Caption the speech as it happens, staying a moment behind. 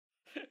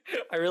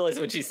I realize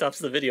when she stops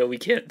the video, we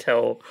can't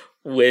tell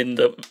when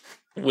the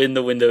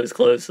window is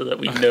closed, so that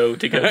we know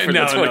to go for the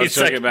 20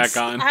 seconds. It back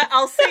on.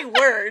 I'll say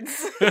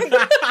words.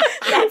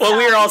 Well,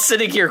 we are all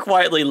sitting here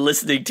quietly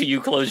listening to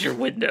you close your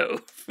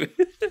window.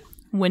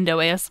 Window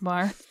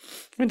ASMR.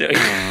 Window.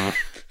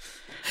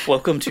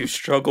 Welcome to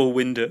Struggle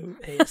Window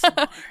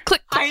ASMR.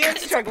 Click. I am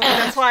struggling.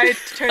 That's why I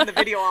turned the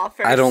video off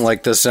first. I don't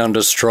like the sound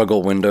of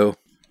struggle window.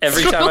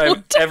 Every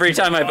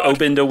time I've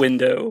opened a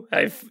window,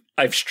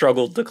 I've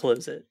struggled to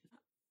close it.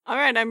 All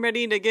right, I'm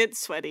ready to get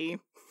sweaty.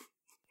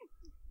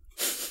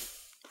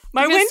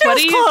 My You get window's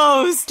sweaty?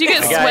 closed. Do you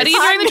get Guys, sweaty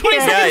during the 20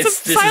 seconds Guys, of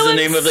this silence? is the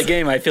name of the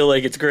game. I feel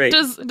like it's great.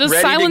 Does Ready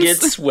silence to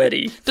get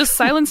sweaty. Does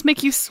silence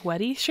make you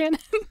sweaty, Shannon?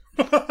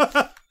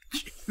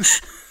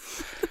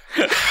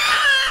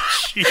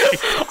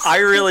 I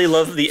really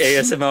love the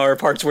ASMR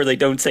parts where they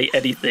don't say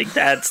anything.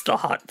 That's the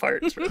hot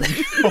part.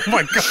 Oh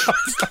my god.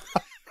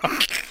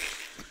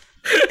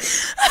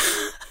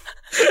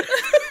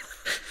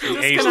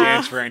 A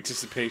stands for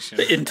anticipation.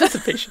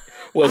 Anticipation.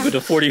 Welcome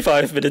to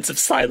 45 minutes of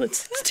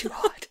silence. It's too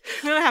hot.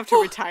 I'm going to have to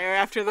retire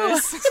after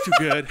this. It's too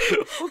good.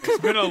 It's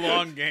been a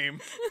long game.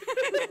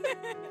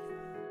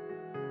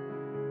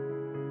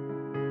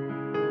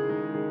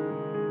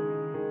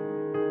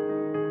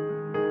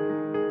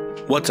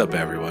 What's up,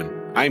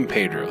 everyone? I'm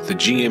Pedro, the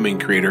GM and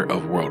creator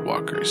of World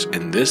Walkers,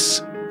 and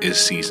this is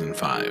Season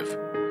 5.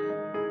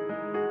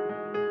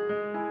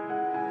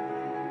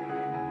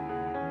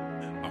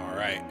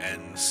 Alright,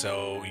 and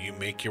so you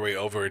make your way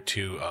over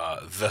to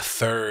the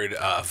third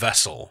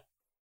vessel.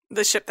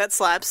 The ship that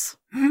slaps.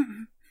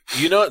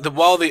 You know,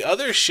 while the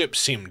other ships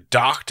seem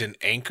docked and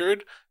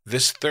anchored,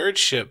 this third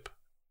ship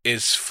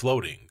is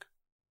floating.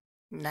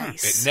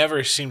 Nice. It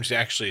never seems to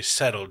actually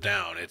settle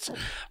down. It's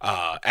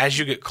as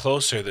you get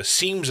closer, the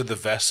seams of the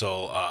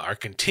vessel are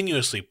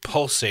continuously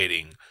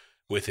pulsating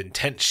with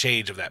intense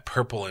shades of that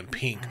purple and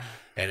pink,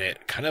 and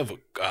it kind of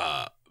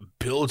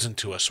builds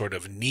into a sort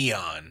of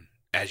neon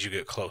as you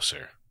get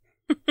closer.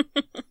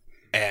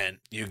 And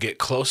you get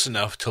close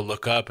enough to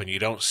look up, and you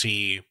don't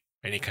see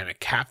any kind of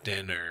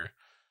captain or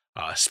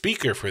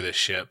speaker for this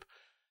ship.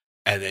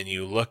 And then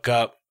you look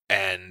up,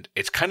 and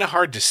it's kind of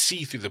hard to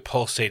see through the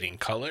pulsating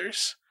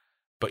colors.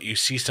 But you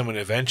see someone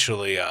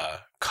eventually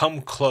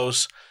come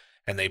close,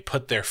 and they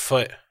put their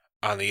foot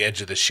on the edge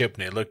of the ship,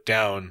 and they look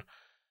down,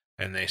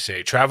 and they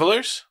say,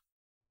 "Travelers?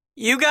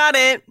 You got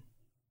it.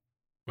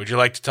 Would you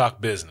like to talk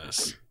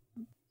business?"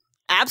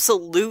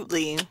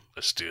 Absolutely.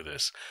 Let's do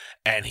this.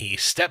 And he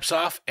steps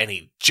off, and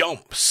he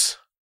jumps.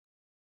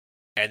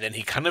 And then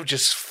he kind of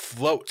just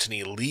floats, and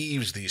he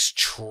leaves these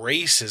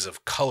traces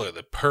of color,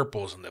 the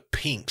purples and the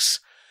pinks,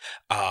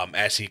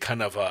 as he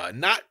kind of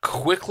not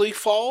quickly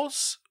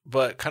falls,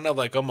 but kind of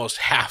like almost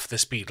half the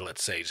speed,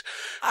 let's say.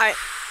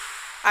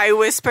 I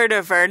whisper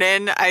to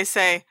Vernon, I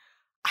say,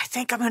 I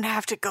think I'm going to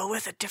have to go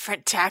with a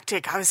different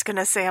tactic. I was going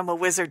to say I'm a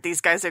wizard.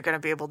 These guys are going to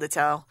be able to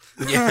tell.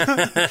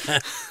 Yeah.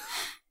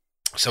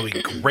 So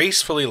he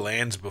gracefully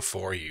lands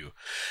before you,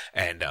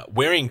 and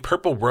wearing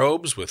purple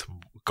robes with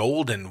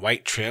gold and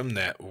white trim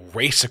that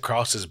race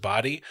across his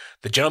body,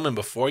 the gentleman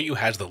before you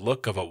has the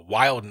look of a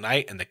wild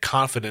knight and the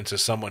confidence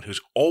of someone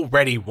who's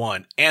already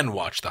won and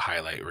watched the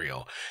highlight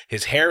reel.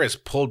 His hair is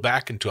pulled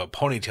back into a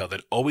ponytail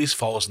that always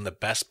falls in the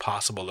best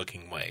possible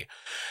looking way.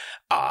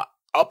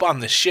 Up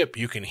on the ship,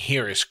 you can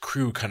hear his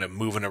crew kind of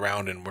moving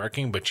around and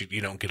working, but you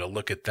don't get a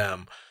look at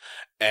them.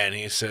 And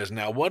he says,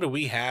 "Now, what do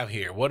we have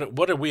here?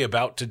 What are we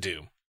about to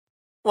do?"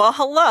 Well,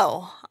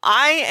 hello.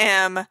 I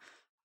am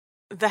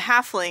the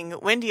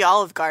halfling Wendy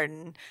Olive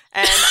Garden,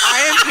 and I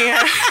am here.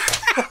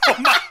 Oh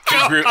my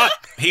god.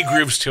 He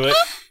grooves to it.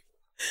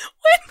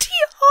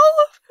 Wendy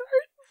Olive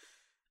Garden.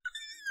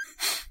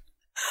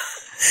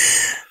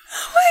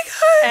 Oh my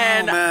god.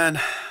 And Man.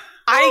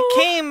 I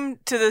came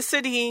to the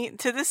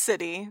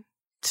city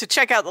to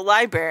check out the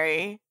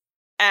library,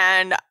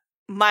 and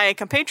my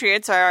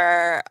compatriots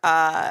are,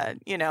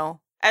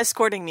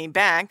 escorting me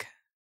back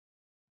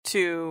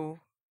to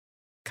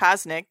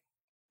Kosnik,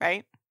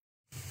 right?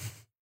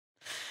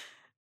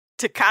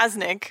 To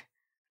Kosnik,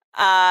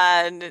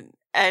 and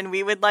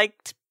we would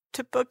like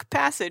to book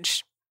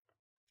passage.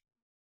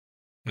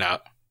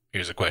 Now,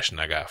 here's a question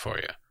I got for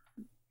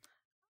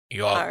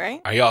you. All right.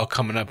 Are y'all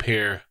coming up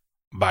here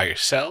by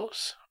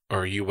yourselves, or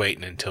are you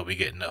waiting until we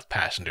get enough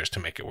passengers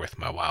to make it worth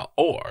my while?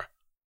 Or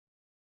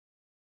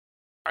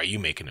are you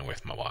making it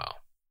worth my while?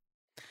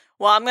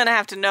 Well, I'm going to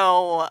have to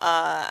know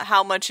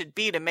how much it'd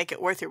be to make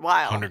it worth your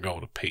while. 100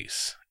 gold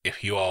apiece.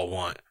 If you all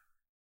want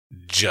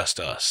just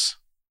us,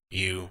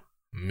 you,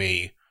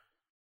 me,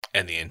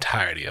 and the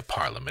entirety of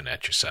Parliament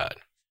at your side.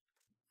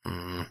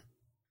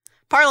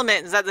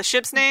 Parliament, is that the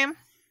ship's name?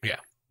 Yeah.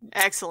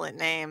 Excellent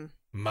name.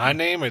 My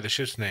name or the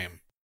ship's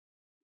name?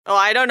 Oh,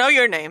 I don't know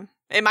your name.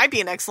 It might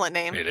be an excellent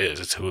name. It is.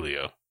 It's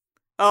Julio.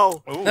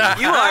 Oh,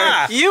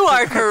 you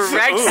are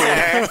correct,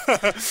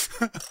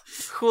 sir.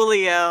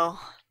 Julio.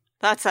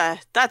 That's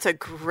a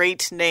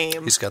great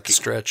name. He's got the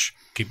stretch.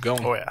 Keep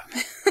going. Oh, yeah.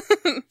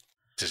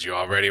 Is you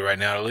all ready right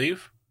now to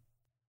leave?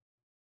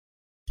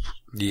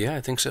 Yeah,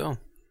 I think so.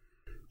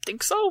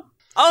 Think so.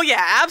 Oh,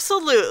 yeah,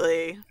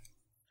 absolutely.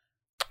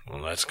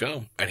 Well, let's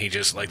go. And he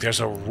just, like, there's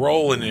a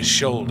roll in his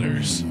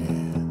shoulders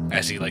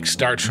as he, like,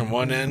 starts from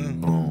one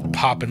end,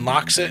 pop and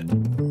locks it,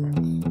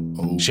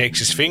 shakes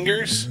his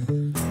fingers,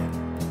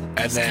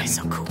 and then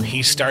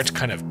he starts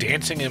kind of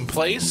dancing in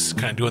place,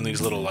 kind of doing these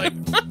little, like,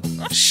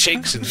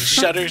 shakes and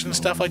shudders and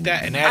stuff like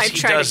that. And as he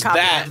does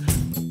that,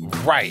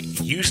 right,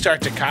 you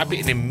start to copy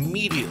it, and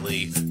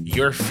immediately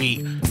your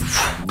feet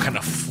kind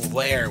of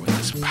flare with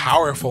this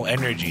powerful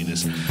energy,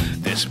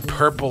 this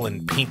purple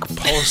and pink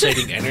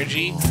pulsating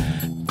energy.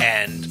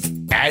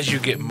 And as you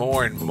get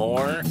more and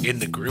more in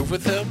the groove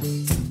with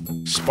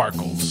him,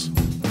 sparkles.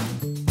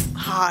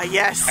 Ah,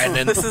 yes. And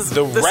then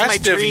the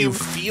rest of you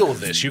feel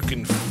this. You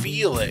can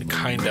feel it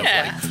kind of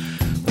like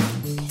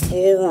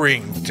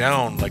pouring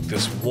down like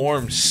this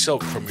warm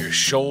silk from your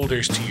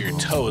shoulders to your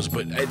toes.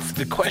 But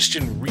the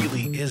question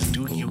really is,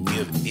 do you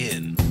give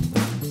in?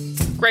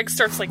 Greg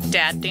starts like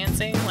dad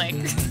dancing, like.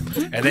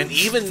 And then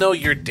even though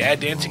you're dad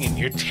dancing and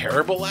you're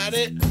terrible at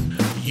it,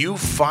 you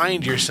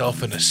find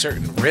yourself in a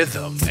certain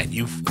rhythm, and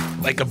you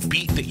like a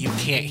beat that you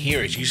can't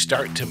hear as you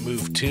start to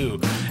move too.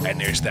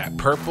 And there's that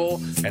purple,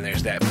 and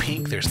there's that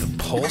pink, there's the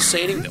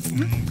pulsating, the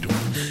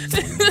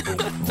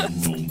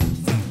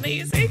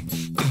Amazing.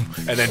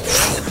 and then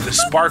the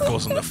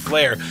sparkles and the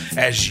flare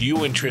as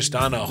you and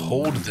Tristana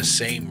hold the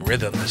same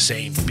rhythm, the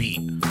same beat.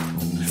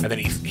 And then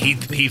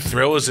he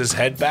throws his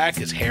head back,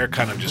 his hair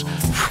kind of just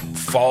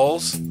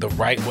falls the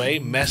right way,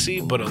 messy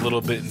but a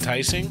little bit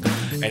enticing,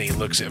 and he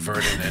looks at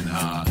Vernon and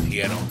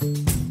Hiedo.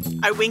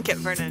 I wink at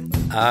Vernon.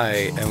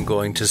 I am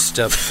going to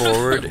step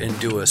forward and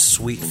do a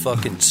sweet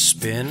fucking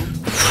spin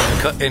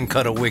and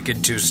cut a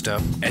wicked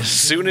two-step. As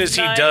soon as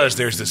he does,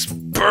 there's this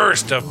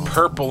burst of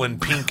purple and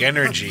pink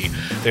energy.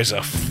 There's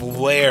a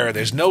flare.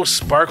 There's no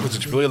sparkles.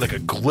 It's really like a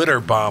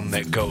glitter bomb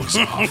that goes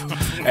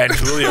off. And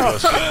Julio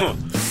goes,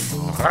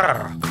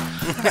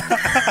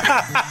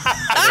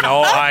 and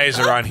all eyes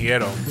are on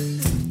Hiedo.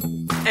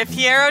 If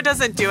Hiedo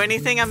doesn't do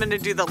anything, I'm going to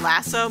do the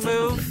lasso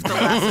move.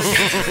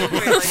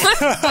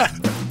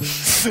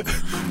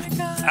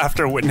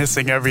 After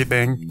witnessing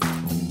everything,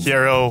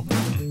 Hiedo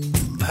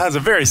has a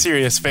very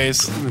serious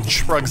face and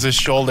shrugs his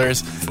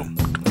shoulders,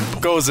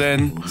 goes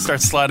in,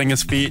 starts sliding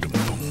his feet,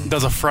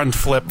 does a front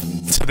flip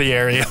to the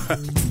area.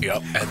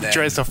 Yep. And then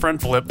tries to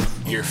front flip.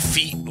 Your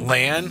feet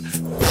land,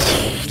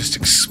 just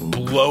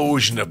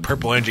explosion of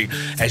purple energy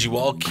as you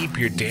all keep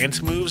your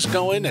dance moves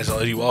going, as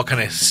you all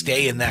kind of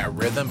stay in that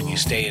rhythm and you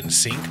stay in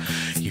sync.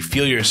 You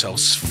feel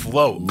yourselves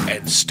float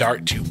and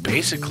start to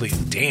basically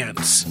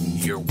dance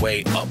your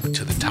way up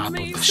to the top of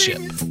the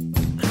ship.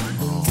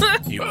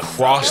 You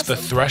cross the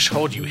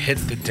threshold, you hit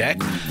the deck,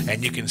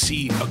 and you can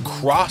see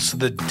across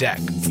the deck,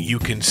 you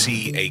can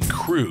see a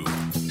crew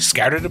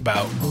scattered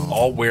about,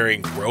 all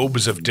wearing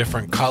robes of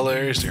different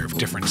colors. They're of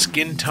different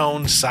skin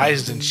tones,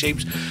 sizes, and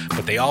shapes,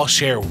 but they all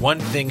share one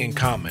thing in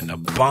common, a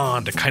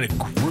bond, a kind of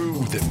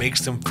groove that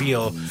makes them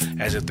feel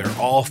as if they're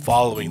all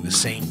following the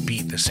same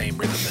beat, the same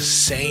rhythm, the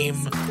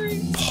same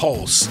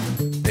pulse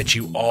that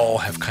you all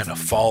have kind of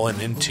fallen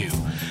into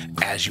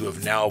as you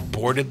have now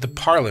boarded the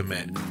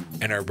Parliament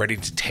and are ready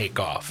to take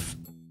off.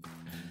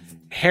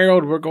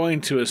 Harold, we're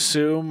going to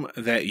assume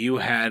that you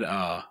had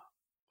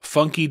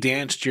funky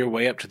danced your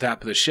way up to the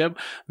top of the ship.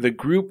 The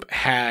group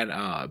had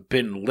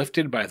been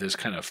lifted by this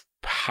kind of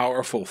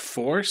powerful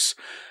force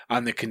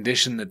on the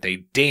condition that they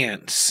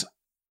dance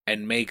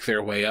and make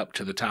their way up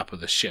to the top of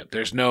the ship.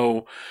 There's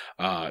no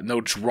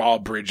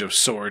drawbridge of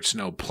sorts,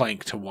 no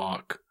plank to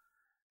walk.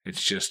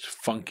 It's just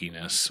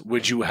funkiness.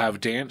 Would you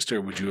have danced,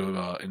 or would you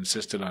have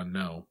insisted on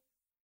no?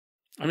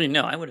 I mean,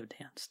 no, I would have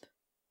danced.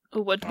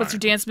 Oh, what's your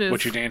dance move?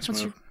 What's your dance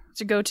move? What's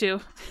your go-to?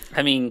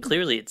 I mean,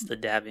 clearly it's the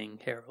dabbing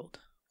Harold.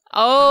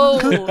 Oh,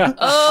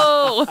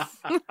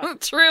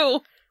 true.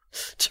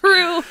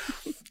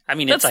 I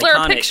mean, that's it's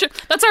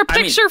iconic. That's our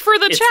picture for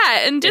the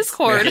chat and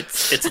Discord.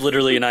 It's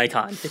literally an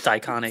icon. It's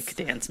iconic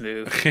dance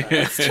move.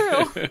 That's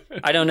true.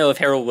 I don't know if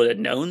Harold would have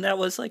known that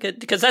was like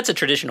because that's a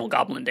traditional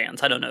goblin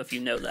dance. I don't know if you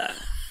know that.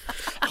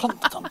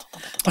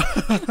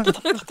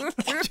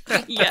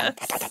 Yes.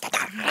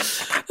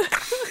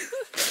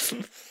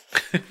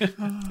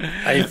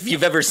 If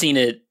you've ever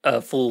seen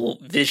a full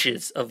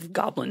vicious of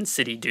Goblin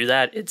City do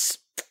that, it's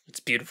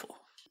beautiful.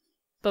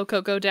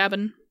 Bokoko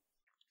dabbin'.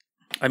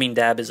 I mean,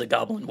 dab is a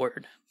goblin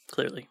word.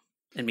 Clearly,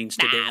 it means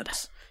to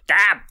dance.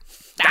 Dab.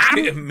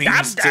 It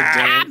means to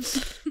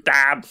dance.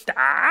 Dab.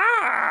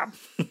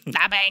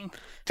 Dabbing.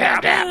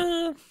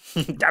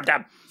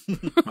 Dab.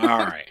 All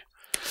right.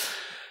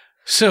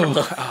 So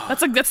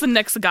that's the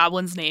next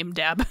goblin's name,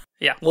 Dab.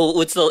 Yeah, well,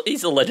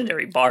 he's a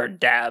legendary bard,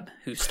 Dab,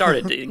 who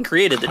started and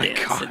created the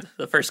dance.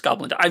 The first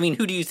goblin. I mean,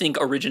 who do you think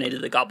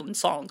originated the goblin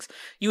songs?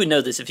 You would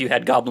know this if you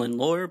had goblin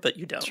lore, but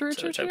you don't. True.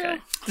 Okay.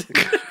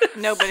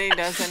 Nobody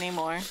does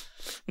anymore.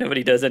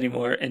 Nobody does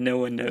anymore, and no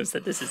one knows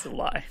that this is a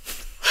lie.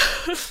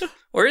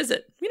 Or is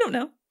it? We don't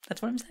know.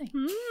 That's what I'm saying.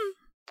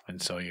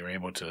 And so you're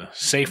able to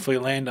safely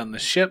land on the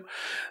ship.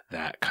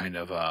 That kind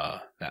of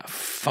that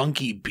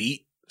funky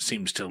beat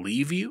seems to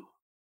leave you.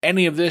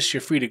 any of this,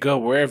 you're free to go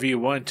wherever you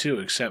want to,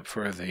 except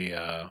for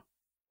the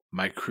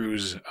my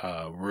crew's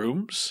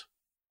rooms.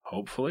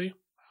 Hopefully,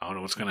 I don't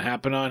know what's going to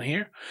happen on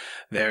here.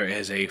 There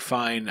is a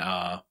fine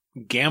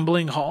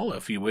gambling hall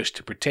if you wish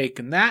to partake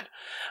in that.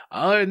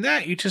 Other than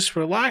that, you just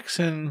relax.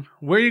 And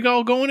where you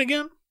all going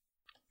again?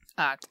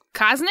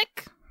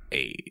 Cosnick?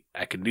 Hey,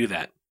 I can do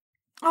that.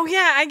 Oh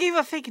yeah, I gave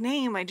a fake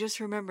name. I just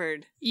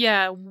remembered.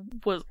 Yeah,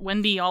 was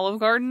Wendy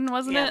Olive Garden,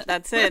 wasn't Yeah, it?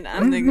 that's it.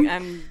 I'm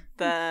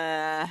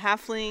the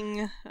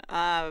halfling.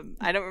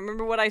 I don't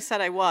remember what I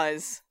said I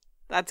was.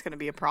 That's gonna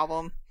be a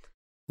problem.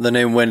 The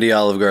name Wendy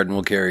Olive Garden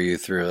will carry you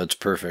through. That's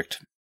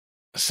perfect.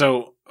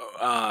 So,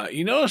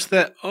 you notice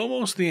that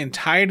almost the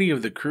entirety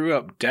of the crew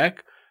up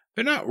deck,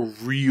 they're not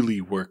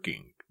really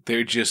working.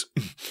 They're just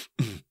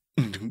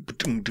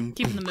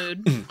Keeping the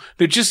mood.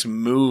 They're just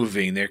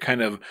moving. They're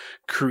kind of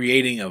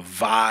creating a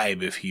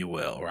vibe, if you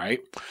will, right?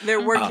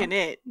 They're working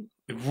it.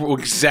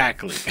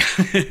 Exactly.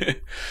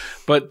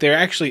 But there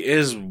actually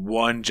is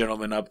one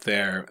gentleman up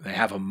there. They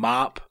have a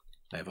mop,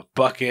 they have a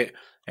bucket,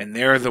 and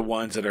they're the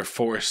ones that are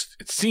forced,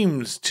 it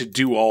seems, to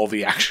do all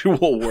the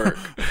actual work.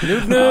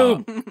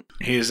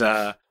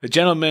 The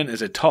gentleman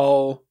is a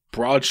tall,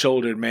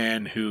 broad-shouldered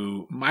man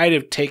who might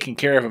have taken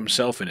care of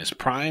himself in his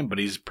prime, but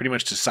he's pretty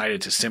much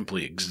decided to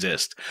simply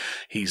exist.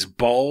 He's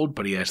bald,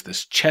 but he has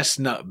this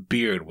chestnut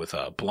beard with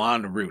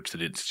blonde roots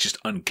that it's just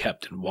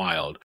unkept and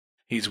wild.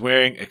 He's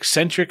wearing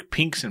eccentric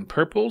pinks and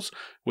purples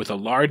with a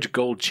large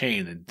gold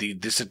chain.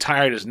 This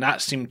attire does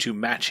not seem to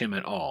match him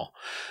at all.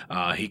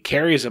 He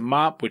carries a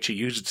mop, which he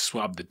uses to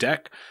swab the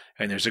deck,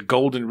 and there's a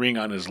golden ring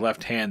on his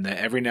left hand that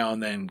every now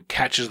and then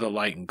catches the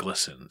light and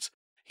glistens.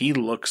 He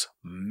looks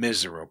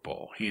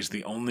miserable. He's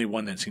the only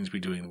one that seems to be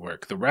doing the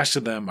work. The rest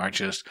of them are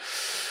just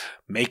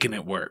making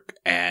it work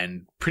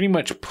and pretty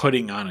much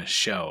putting on a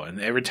show.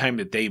 And every time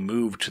that they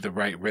move to the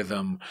right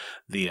rhythm,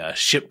 the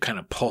ship kind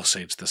of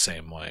pulsates the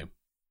same way.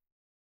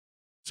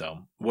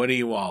 So, what are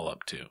you all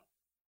up to?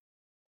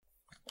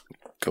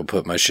 Go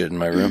put my shit in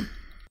my room.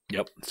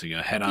 Yep. So you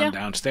head on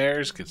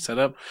downstairs, get set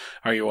up.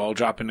 Are you all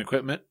dropping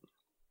equipment?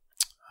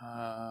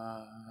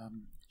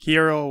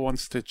 Hero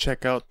wants to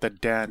check out the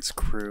dance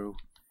crew.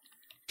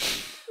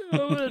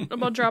 I'm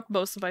gonna drop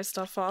most of my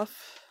stuff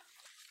off.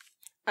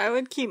 I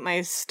would keep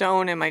my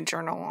stone and my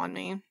journal on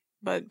me,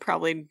 but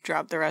probably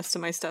drop the rest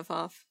of my stuff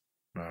off.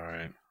 All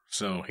right.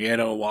 So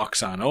Hiedo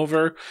walks on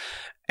over,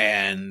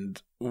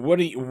 and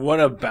what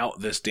about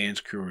this dance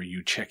crew are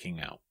you checking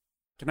out?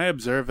 Can I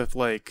observe if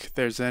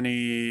there's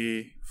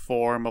any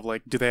form of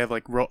do they have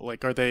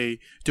are they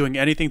doing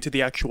anything to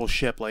the actual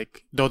ship?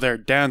 Though they're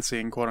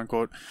dancing, quote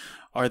unquote,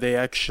 are they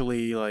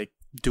actually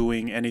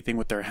doing anything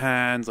with their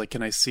hands?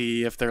 Can I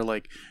see if they're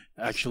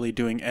actually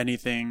doing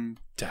anything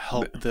to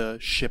help the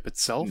ship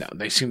itself? No,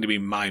 they seem to be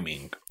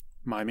miming.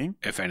 Miming?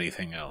 If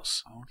anything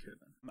else. Okay.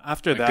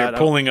 After that, they're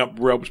pulling up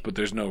ropes, but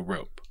there's no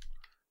rope.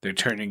 They're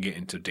turning it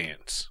into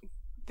dance.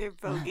 They're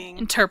voguing.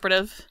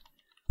 Interpretive.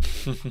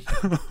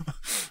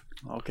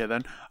 Okay,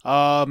 then.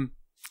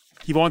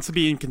 He wants to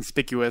be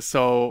inconspicuous,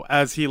 so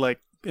as he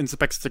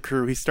inspects the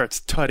crew, he starts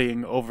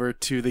tutting over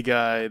to the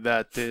guy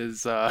that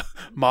is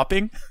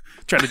mopping,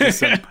 trying to do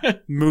some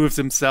moves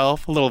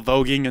himself, a little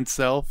voguing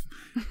himself.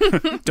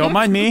 Don't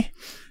mind me,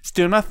 just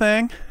doing my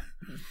thing.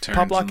 Turns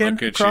Pop lock and in,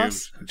 look at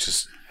cross. you. It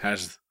just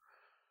has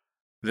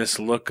this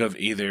look of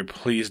either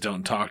please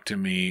don't talk to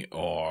me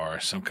or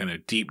some kind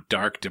of deep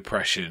dark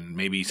depression,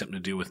 maybe something to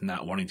do with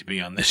not wanting to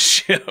be on this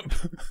ship.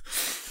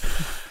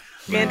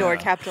 And or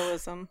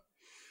capitalism.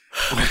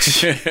 He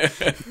looks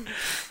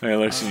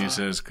at you and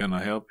says, "Can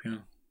I help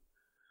you?"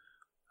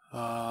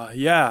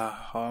 Yeah.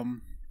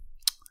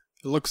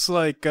 It looks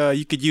like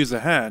you could use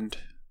a hand.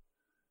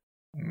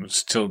 He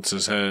tilts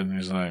his head and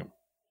he's like,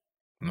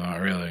 "Not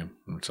really.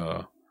 It's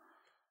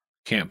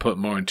can't put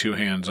more than two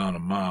hands on a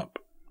mop."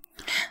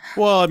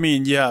 Well, I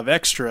mean, you have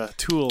extra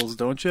tools,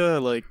 don't you?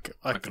 Like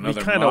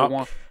another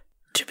mop?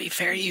 To be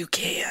fair, you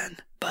can,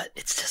 but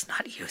it's just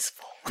not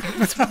useful.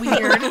 It's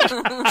weird.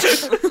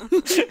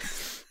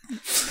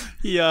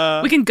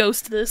 Yeah. We can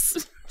ghost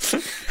this.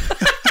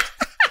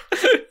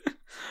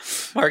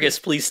 Marcus,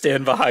 please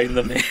stand behind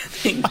the man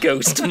in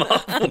ghost mom.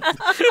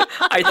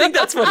 I think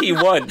that's what he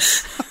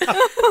wants.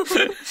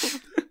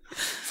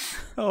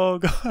 Oh,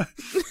 God.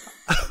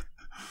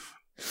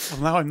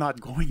 Well, now I'm not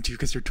going to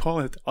because you're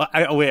telling it.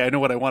 I know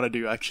what I want to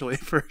do actually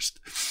first.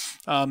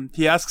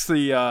 He asks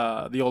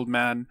the old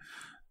man,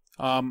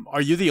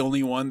 "Are you the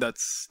only one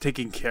that's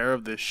taking care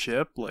of this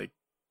ship?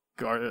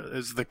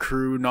 Is the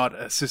crew not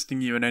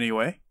assisting you in any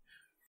way?"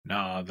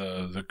 No,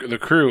 the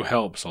crew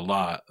helps a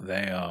lot.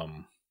 They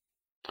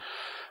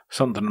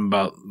something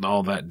about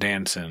all that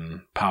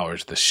dancing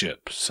powers the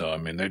ship. So I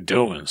mean, they're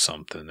doing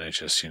something. They're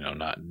just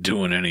not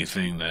doing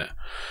anything that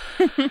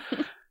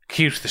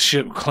keeps the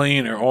ship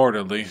clean or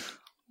orderly.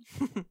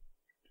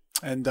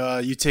 And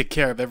you take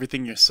care of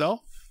everything yourself?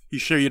 You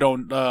sure you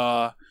don't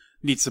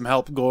need some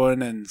help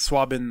going and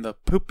swabbing the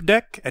poop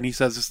deck? And he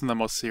says this in the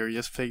most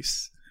serious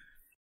face.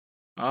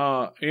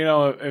 If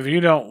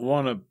you don't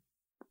want to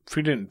if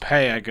you didn't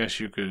pay, I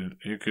guess you could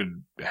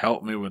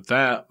help me with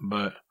that.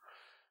 But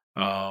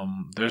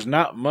there's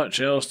not much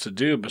else to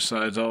do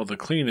besides all the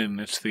cleaning.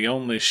 It's the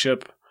only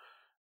ship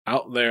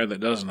out there that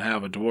doesn't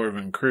have a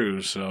dwarven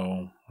crew,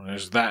 so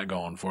there's that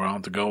going for it. I don't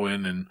have to go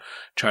in and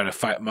try to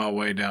fight my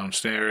way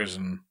downstairs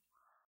and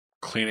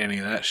clean any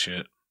of that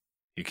shit.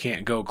 You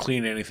can't go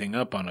clean anything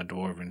up on a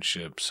dwarven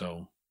ship,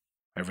 so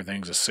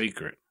everything's a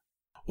secret.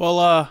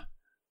 Well,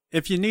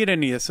 if you need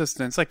any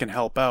assistance, I can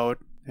help out.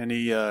 And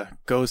he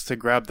goes to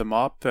grab the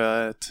mop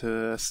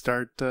to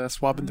start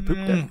swabbing the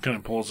poop deck. Kind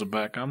of pulls it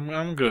back.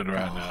 I'm good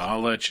right now.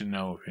 I'll let you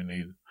know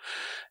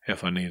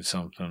if I need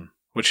something.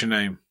 What's your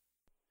name?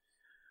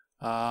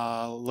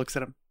 Looks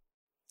at him.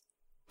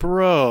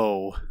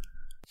 Bro.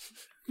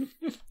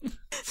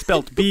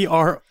 Spelt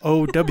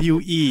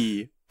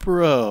B-R-O-W-E.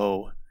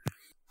 Bro.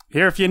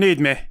 Here if you need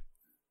me.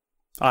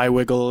 I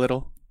wiggle a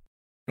little.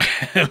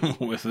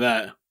 With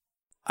that,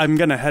 I'm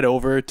gonna head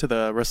over to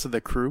the rest of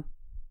the crew.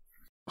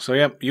 So,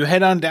 yep, you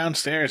head on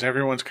downstairs.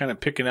 Everyone's kind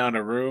of picking out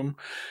a room,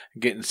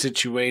 getting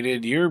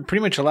situated. You're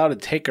pretty much allowed to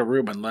take a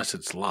room unless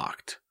it's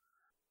locked.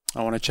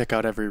 I want to check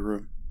out every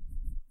room.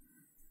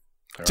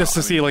 Just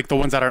to see, like, the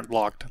ones that aren't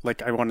locked.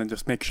 Like, I want to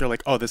just make sure,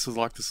 like, oh, this is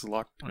locked, this is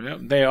locked. Yep,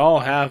 they all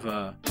have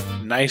a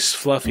nice,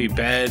 fluffy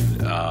bed.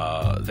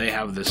 They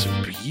have this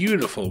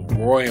beautiful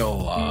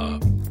royal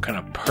kind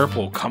of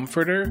purple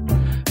comforter.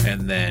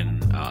 And then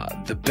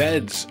the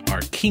beds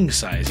are king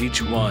size,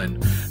 each one.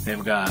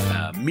 They've got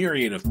a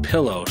myriad of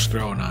pillows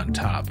thrown on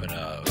top in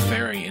a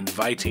very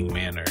inviting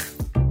manner.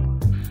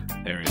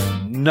 There is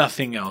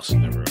nothing else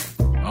in the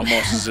room.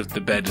 Almost as if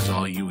the bed is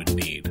all you would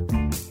need.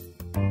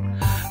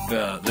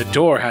 The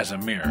door has a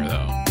mirror,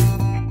 though,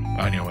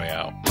 on your way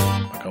out.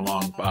 Like a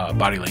long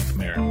body-length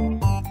mirror.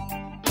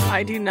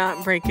 I do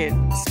not break it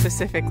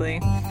specifically.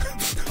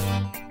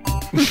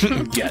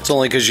 Yeah. It's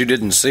only because you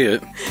didn't see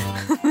it.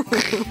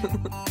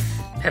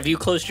 Have you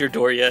closed your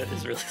door yet?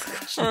 Is really the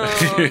question.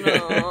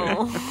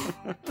 Oh,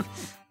 no.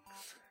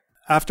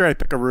 After I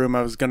pick a room,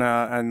 I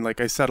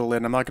settle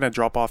in. I'm not gonna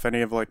drop off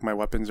any of, like, my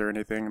weapons or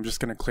anything. I'm just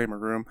gonna claim a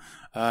room,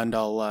 and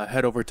I'll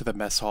head over to the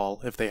mess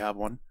hall if they have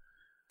one.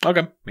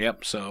 Okay.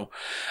 Yep. So,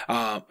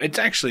 it's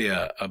actually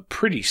a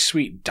pretty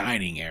sweet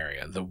dining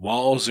area. The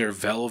walls are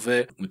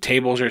velvet. The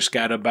tables are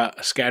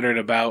scattered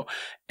about,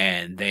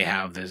 and they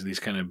have these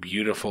kind of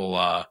beautiful,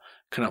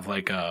 kind of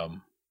like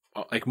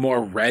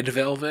more red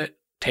velvet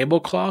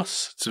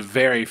tablecloths. It's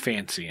very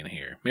fancy in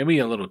here. Maybe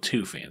a little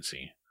too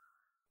fancy.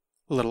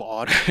 A little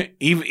odd.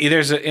 Even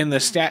in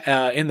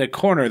the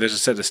corner, there's a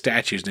set of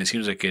statues, and it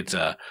seems like it's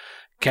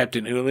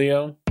Captain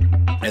Julio,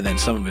 and then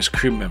some of his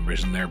crew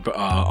members, and they're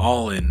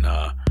all in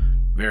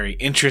very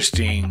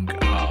interesting,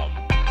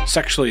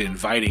 sexually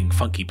inviting,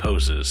 funky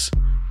poses.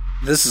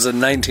 This is a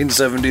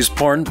 1970s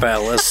porn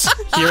palace.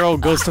 Hero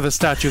goes to the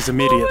statues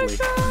immediately.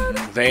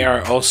 They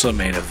are also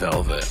made of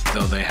velvet,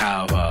 though they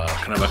have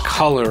kind of a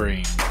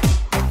coloring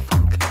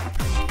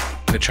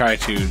to try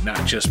to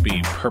not just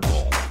be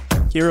purple.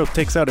 Hero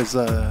takes out his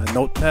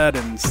notepad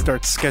and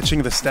starts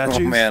sketching the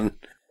statues. Oh, man.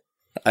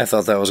 I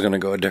thought that was going to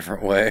go a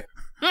different way.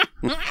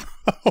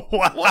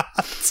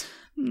 What?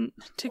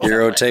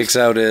 Hero takes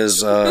out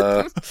his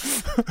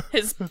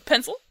His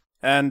pencil?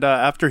 And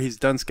after he's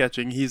done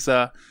sketching, he's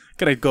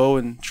gonna go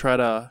and try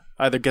to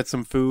either get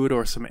some food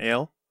or some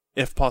ale,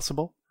 if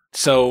possible.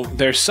 So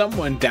there's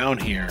someone down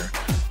here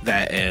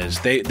that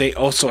is, they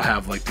also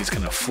have like these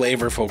kind of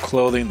flavorful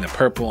clothing, the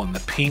purple and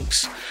the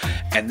pinks,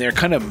 and they're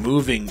kind of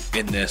moving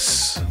in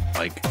this,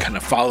 like kind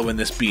of following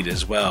this beat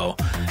as well.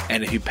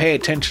 And if you pay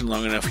attention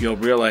long enough, you'll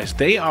realize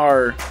they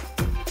are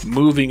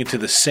moving into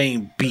the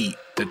same beat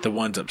that the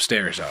ones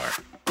upstairs are.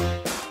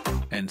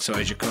 And so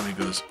as Yakomi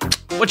goes,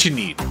 what you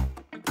need?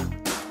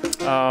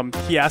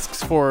 He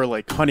asks for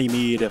like honey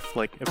mead if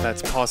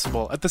that's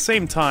possible. At the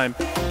same time,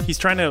 he's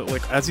trying to,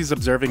 like, as he's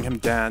observing him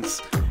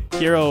dance,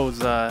 he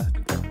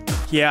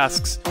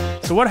asks,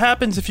 so what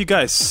happens if you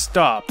guys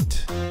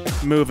stopped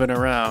moving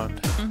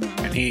around?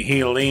 And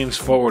he leans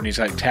forward and he's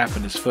like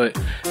tapping his foot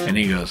and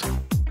he goes,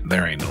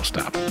 there ain't no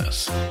stopping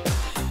this.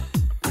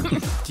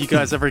 Do you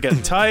guys ever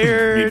get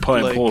tired? He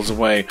pulls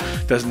away,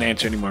 doesn't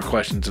answer any more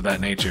questions of that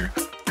nature.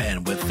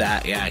 And with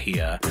that, yeah,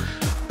 he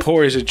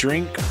pours a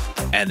drink,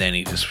 and then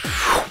he just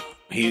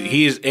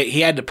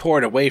he had to pour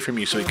it away from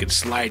you so he could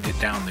slide it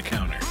down the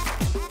counter.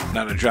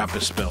 Not a drop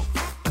is spilled.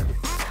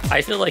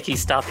 I feel like he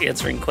stopped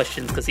answering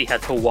questions because he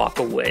had to walk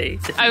away.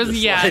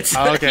 Yeah.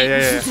 Oh, okay,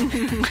 yeah.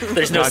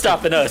 There's no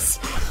stopping us.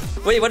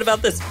 Wait, what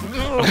about this?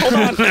 Hold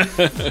on.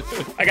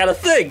 I got a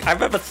thing. I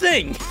have a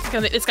thing.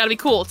 It's gotta be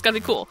cool. It's gotta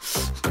be cool.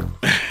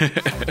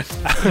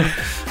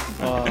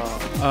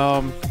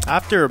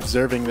 After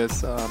observing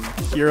this,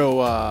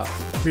 Hiro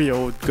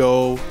would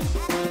go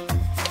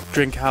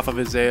drink half of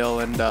his ale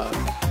and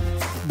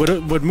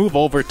would move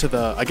over to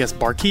the, I guess,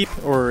 barkeep,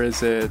 or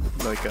is it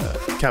like a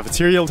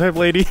cafeteria type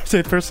lady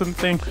type person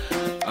thing?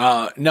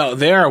 No,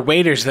 there are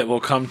waiters that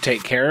will come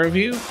take care of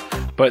you,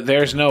 but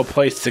there's no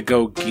place to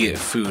go get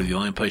food. The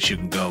only place you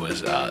can go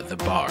is the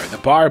bar. The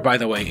bar, by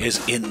the way,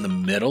 is in the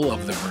middle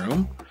of the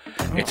room,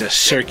 It's a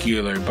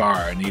circular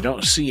bar, and you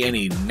don't see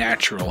any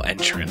natural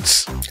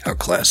entrance. How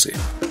classy.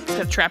 It's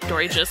got a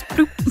trapdoor. He just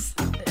poops.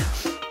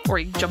 Or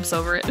he jumps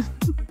over it.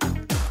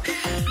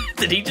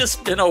 Did he just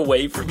spin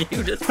away from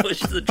you to push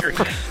the drink?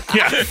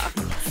 Yeah,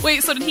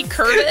 Wait, so did he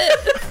curve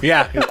it?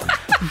 yeah.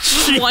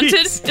 Wanted?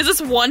 Is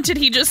this wanted?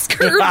 He just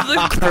curved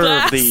the Curve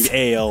glass. the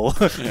ale.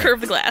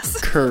 Curve the glass.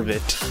 Curve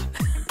it.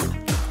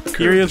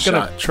 Kirio's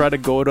gonna shot. try to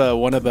go to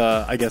one of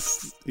the, I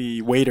guess,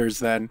 the waiters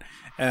then,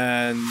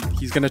 and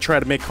he's gonna try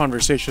to make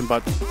conversation,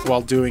 but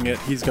while doing it,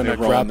 he's gonna They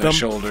roll on grab their them.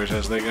 shoulders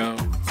as they go,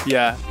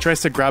 Yeah,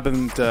 tries to grab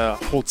him to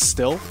hold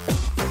still.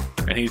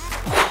 and he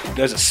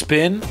does a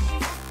spin,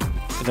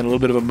 and then a little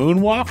bit of a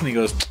moonwalk, and he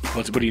goes,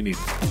 "What do you need?"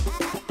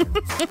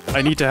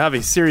 I need to have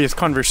a serious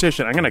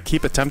conversation. I'm gonna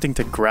keep attempting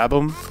to grab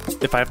him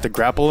if I have to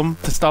grapple him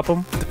to stop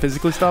him, to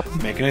physically stop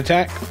him. Make an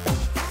attack.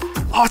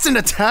 Oh, it's an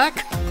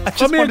attack!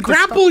 I mean,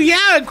 grapple.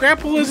 Yeah,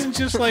 grapple isn't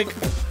just like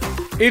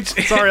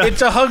it's. Sorry.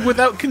 It's a hug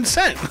without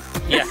consent.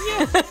 Yeah.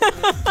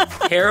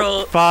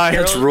 Harold. Fine.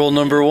 That's rule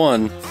number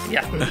 1.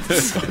 Yeah.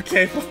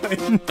 Okay,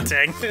 fine.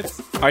 Dang it.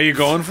 Are you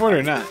going for it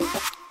or not?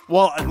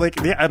 Well, like,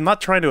 I'm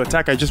not trying to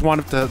attack. I just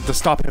wanted to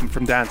stop him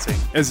from dancing.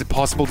 Is it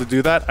possible to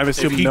do that? I'm If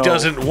assuming he no.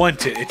 doesn't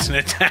want it, it's an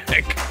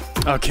attack.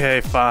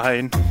 Okay,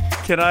 fine.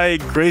 Can I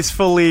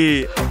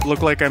gracefully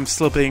look like I'm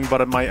slipping, but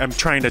I'm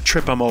trying to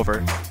trip him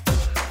over?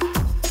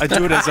 I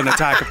do it as an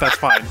attack if that's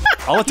fine.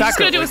 I'll He's attack just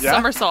gonna it. do a like, yeah?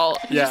 somersault.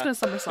 He's Yeah. just gonna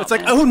somersault. It's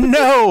like, man. oh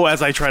no,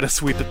 as I try to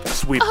sweep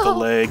the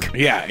leg.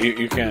 Yeah,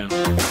 you can.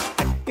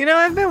 You know,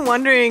 I've been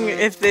wondering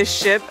if this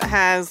ship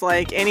has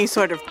like any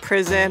sort of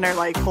prison or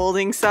like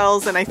holding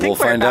cells, and I think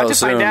We'll we're find about out to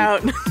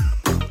find soon.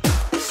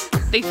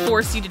 out. They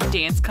force you to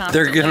dance They're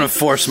constantly. going to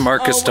force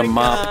Marcus to Oh my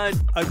mop.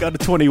 God. I got a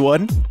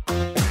 21.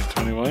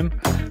 21.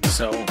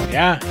 So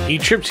yeah, he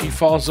trips, he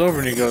falls over,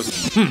 and he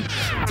goes,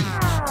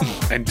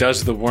 and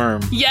does the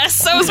worm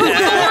Yes, I was with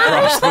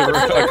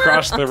the worm.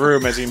 across the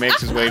room as he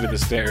makes his way to the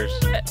stairs.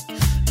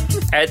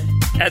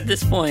 At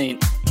this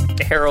point,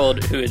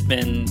 Harold, who had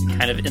been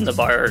kind of in the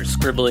bar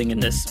scribbling in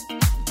this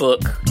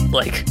book,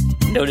 like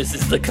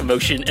notices the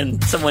commotion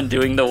and someone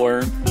doing the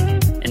worm,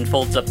 and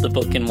folds up the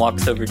book and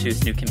walks over to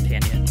his new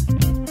companion.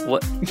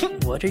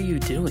 What are you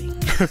doing?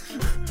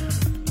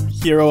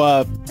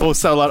 Hero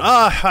boasts out loud,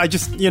 I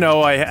just,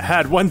 I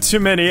had one too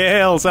many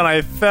ales and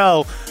I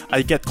fell.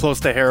 I get close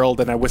to Harold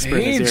and I whisper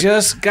in He his ear.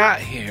 just got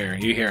here.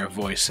 You hear a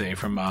voice say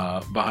from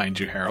behind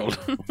you, Harold.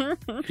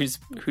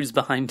 Who's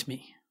behind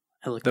me?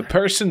 I look The back.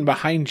 person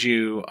behind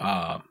you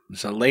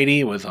is a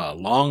lady with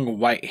long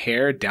white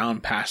hair down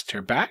past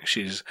her back.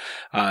 She's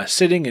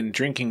sitting and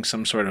drinking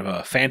some sort of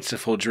a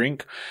fanciful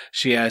drink.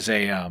 She has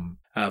a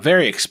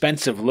very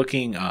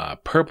expensive-looking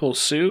purple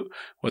suit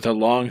with a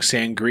long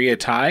sangria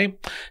tie.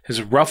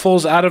 His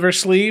ruffles out of her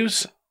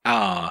sleeves,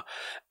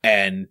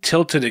 and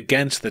tilted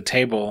against the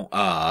table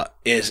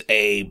is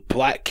a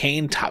black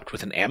cane topped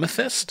with an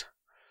amethyst.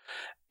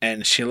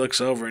 And she looks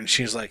over and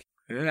she's like,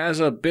 "It has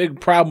a big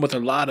problem with a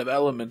lot of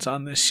elements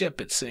on this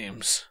ship, it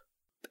seems."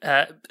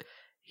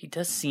 He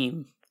does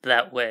seem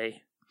that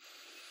way.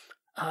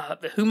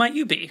 Who might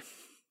you be?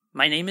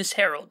 My name is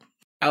Harold.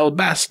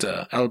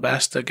 Albasta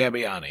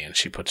Gabbiani, and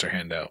she puts her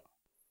hand out.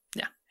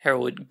 Yeah,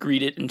 Harold would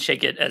greet it and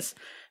shake it as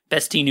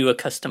best he knew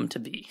accustomed to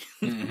be.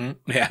 Mm-hmm.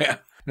 Yeah.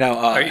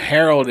 Now,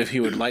 Harold, if he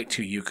would like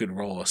to, you could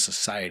roll a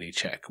society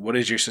check. What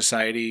is your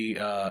society?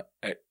 Are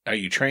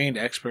you trained,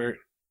 expert?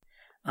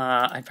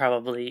 I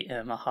probably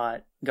am a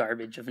hot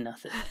garbage of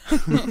nothing.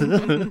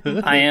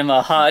 I am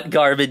a hot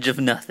garbage of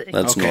nothing.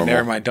 That's Okay, normal.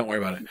 never mind. Don't worry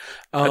about it.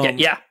 Okay,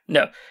 yeah,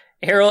 no.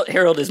 Harold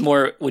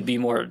would be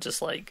more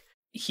just like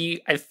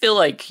I feel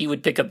like he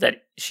would pick up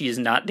that she is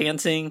not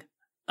dancing,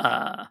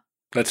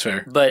 That's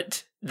fair.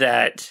 but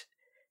that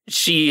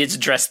she is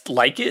dressed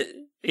like it.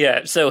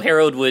 Yeah, so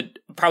Harold would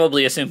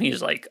probably assume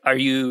he's like, do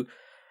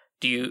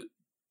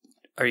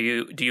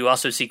you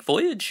also seek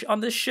voyage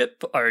on this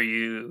ship? Are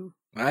you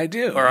I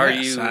do. Or are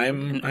yes. you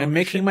an I'm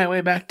making my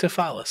way back to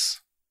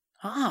Phallus.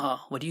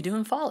 what do you do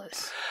in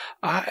Phallus?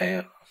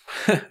 I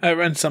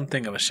run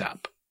something of a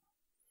shop.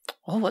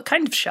 Oh, what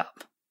kind of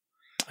shop?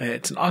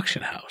 It's an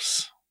auction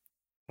house.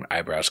 My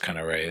eyebrows kind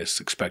of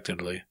raised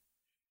expectantly.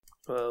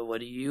 What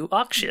do you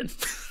auction?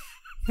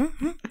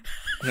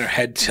 Her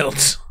head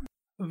tilts.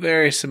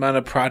 Various amount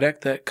of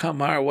product that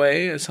come our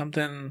way is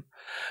something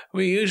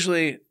we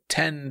usually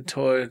tend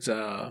towards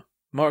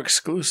more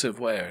exclusive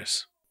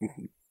wares.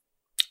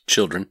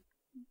 Children.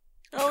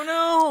 Oh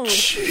no!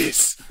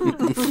 Jeez.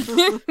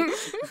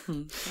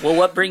 Well,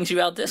 what brings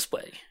you out this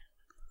way?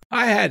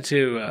 I had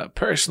to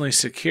personally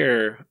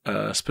secure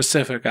a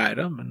specific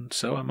item, and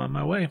so I'm on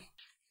my way.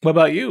 What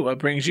about you? What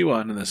brings you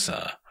on this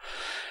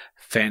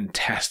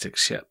fantastic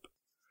ship?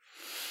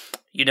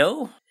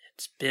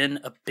 It's been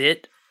a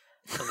bit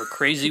of a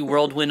crazy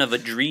whirlwind of a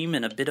dream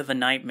and a bit of a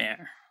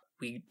nightmare.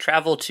 We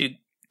travel to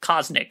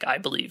Kosnik, I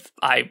believe.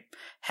 I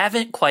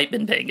haven't quite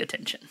been paying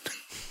attention.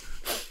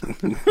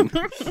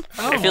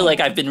 I feel like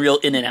I've been real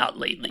in and out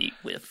lately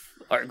with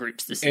our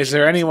groups this Is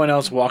there anyone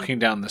else walking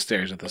down the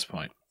stairs at this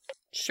point?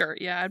 Sure,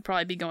 yeah, I'd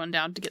probably be going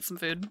down to get some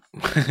food.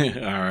 All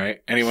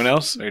right. Anyone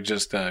else, or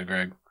just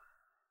Greg?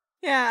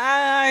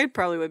 Yeah, I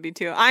probably would be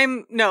too.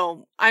 I'm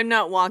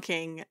not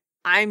walking.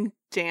 I'm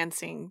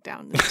dancing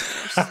down the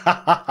stairs.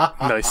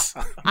 Nice.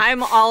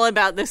 I'm all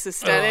about this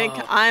aesthetic.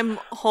 Oh. I'm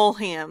whole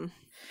ham.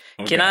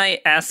 Can I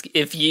ask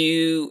if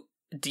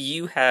do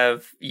you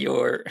have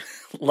your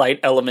light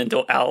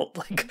elemental out,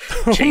 like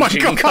Oh my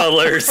changing God.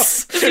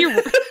 colors?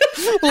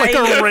 Like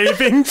a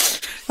raving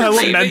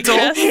elemental.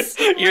 Yes.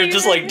 You're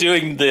just like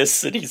doing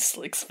this, and he's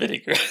like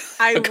spinning.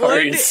 I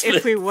Akari would is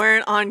if spinning. we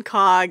weren't on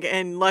COG,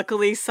 and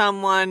luckily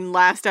someone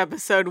last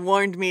episode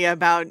warned me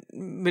about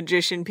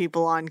magician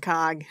people on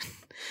COG.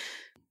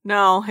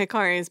 No,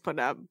 Hikari is put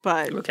up,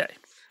 but Okay,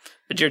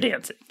 but you're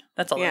dancing.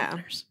 That's all Yeah. that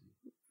matters.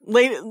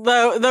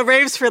 the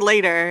raves for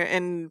later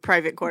in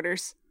private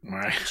quarters. All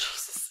right.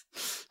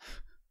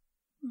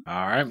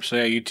 All right. So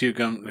yeah, you two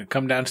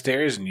come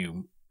downstairs, and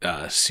you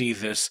see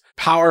this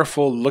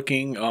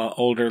powerful-looking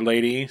older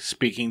lady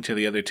speaking to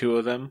the other two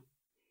of them.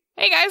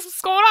 Hey guys,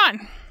 what's going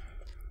on?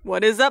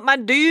 What is up, my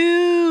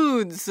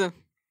dudes?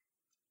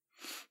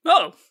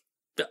 Oh,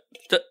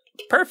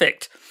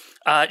 perfect.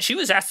 She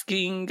was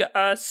asking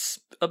us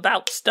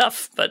about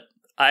stuff, but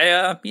I,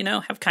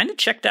 have kind of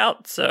checked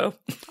out. So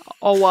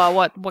Oh,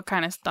 what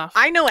kind of stuff?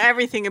 I know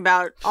everything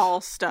about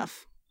all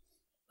stuff.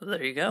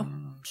 there you go.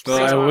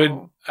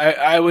 So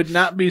I would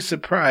not be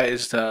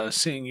surprised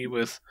seeing you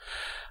with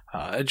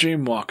a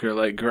dreamwalker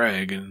like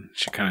Greg, and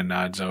she kind of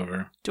nods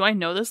over. Do I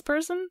know this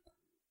person?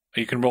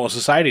 You can roll a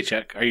society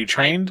check. Are you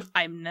trained?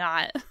 I'm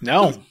not.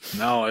 No,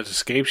 it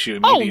escapes you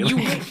Oh,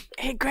 immediately. you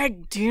Hey,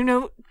 Greg, do you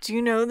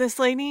know this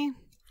lady?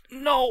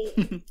 no.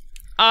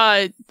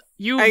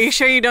 You Are you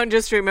sure you don't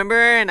just remember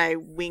her? And I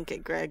wink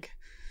at Greg.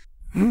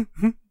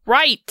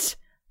 right?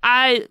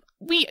 I'm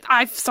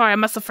sorry. I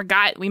must have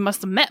forgot. We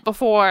must have met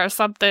before or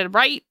something,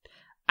 right?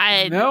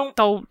 I No.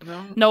 don't.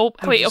 No. Nope.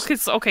 I'm Wait.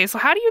 just- Okay. So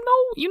how do you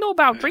know? You know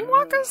about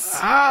dreamwalkers?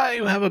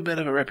 I have a bit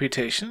of a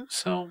reputation,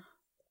 so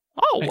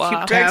Oh, I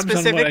keep Greg tabs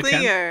on what I specifically,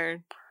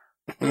 can.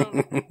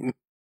 or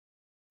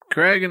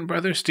Greg and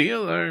Brother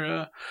Steele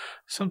are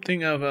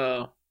something of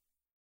a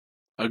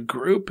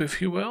group,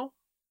 if you will.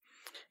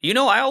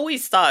 I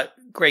always thought,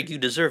 Greg, you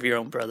deserve your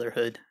own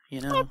brotherhood.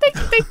 oh,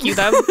 thank you.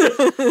 That,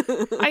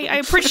 I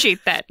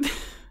appreciate that.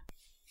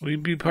 Will you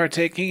be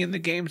partaking in the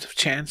games of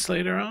chance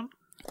later on?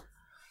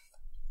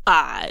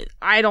 I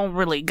don't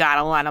really got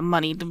a lot of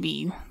money to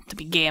be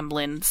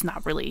gambling. It's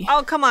not really.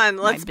 oh, come on,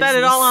 let's bet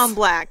it all business. on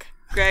black,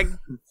 Greg.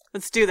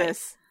 Let's do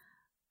this.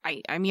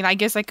 I mean, I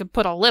guess I could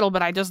put a little,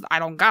 but I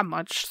don't got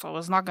much, so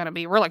it's not gonna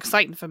be real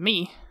exciting for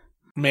me.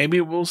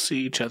 Maybe we'll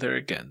see each other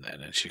again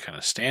then. And she kind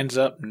of stands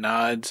up,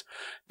 nods,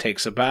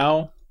 takes a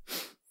bow.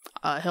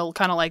 He'll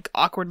kind of like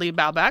awkwardly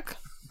bow back.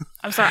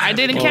 I'm sorry, I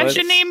didn't Well, catch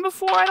your it's- name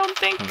before. I don't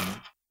think.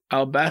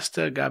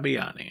 Albasta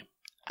Gabbiani.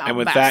 And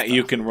with that,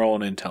 you can roll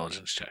an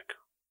intelligence check.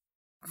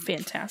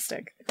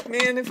 Fantastic.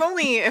 Man, if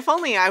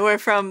only I were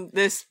from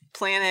this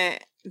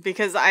planet,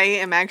 because I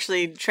am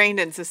actually trained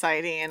in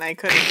society and I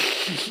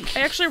couldn't.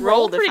 I actually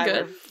Rolled rolled if pretty I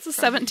good. were It's a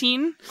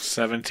 17.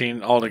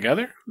 17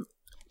 altogether?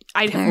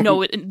 I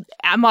know it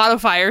a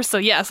modifier, so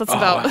yes, that's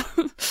about.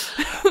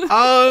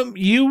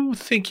 You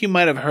think you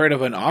might have heard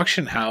of an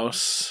auction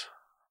house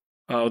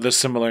with a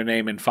similar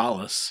name in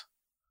Phallus.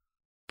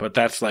 But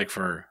that's like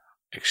for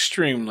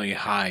extremely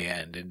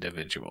high-end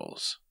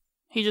individuals.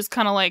 He just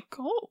kind of like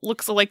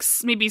looks like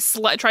maybe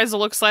tries to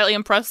look slightly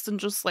impressed and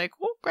just like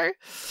okay.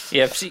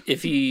 Yeah,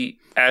 if he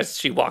as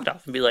she walked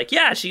off and be like,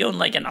 yeah, she owned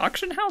like an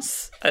auction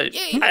house.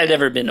 Yeah. I'd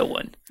never been to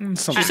one.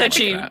 Something She said like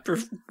she that.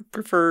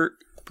 procured.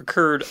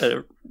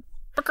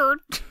 Procured.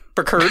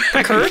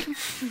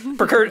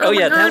 Oh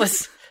yeah, that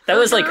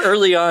was like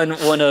early on.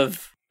 One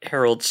of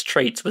Harold's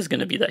traits was going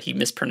to be that he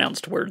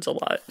mispronounced words a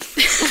lot.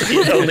 He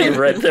only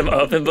read them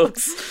up in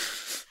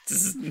books.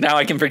 Now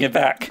I can bring it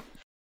back.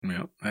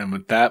 Yep. And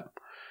with that,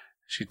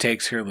 she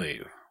takes her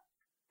leave.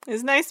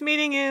 It's nice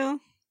meeting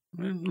you.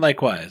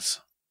 Likewise.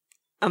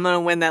 I'm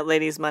gonna win that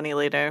lady's money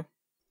later.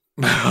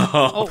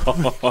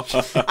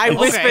 I I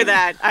whisper Okay.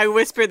 that. I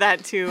whisper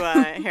that to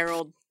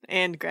Harold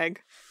and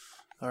Greg.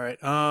 All right.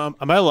 Am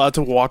I allowed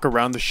to walk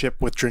around the ship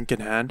with drink in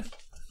hand?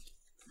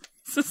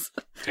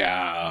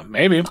 Yeah,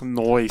 maybe.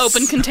 Noise.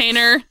 Open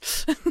container.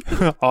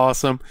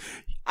 Awesome.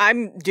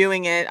 I'm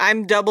doing it.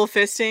 I'm double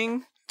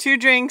fisting. 2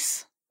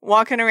 drinks.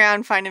 Walking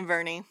around finding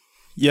Vernie.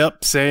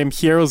 Yep, same.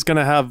 Hero's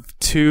gonna have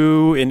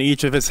 2 in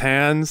each of his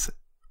hands.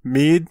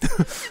 Mead.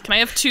 Can I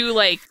have 2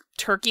 like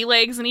turkey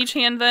legs in each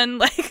hand then?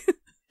 Like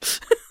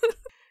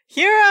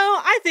Hero,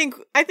 I think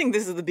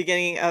this is the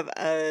beginning of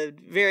a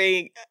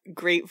very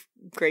great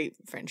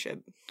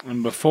friendship.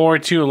 And before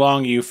too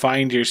long, you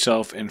find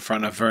yourself in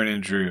front of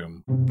Vernon's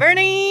room.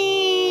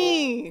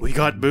 Vernie! We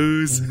got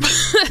booze.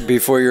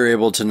 Before you're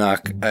able to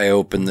knock, I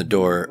open the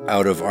door,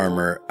 out of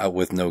armor, out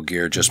with no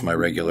gear, just my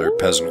regular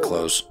peasant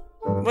clothes.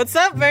 What's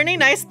up, Vernie?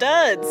 Nice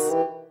studs.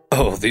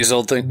 Oh, these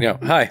old things. Yeah.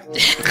 Hi.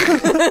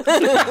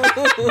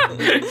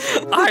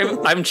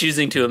 I'm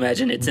choosing to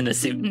imagine it's in a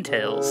suit and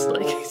tails.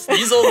 Like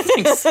these old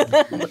things.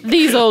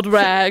 These old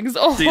rags.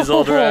 Oh, These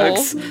old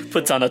rags.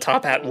 Puts on a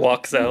top hat,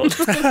 walks out.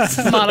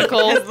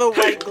 Monocle. Has the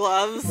white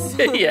gloves.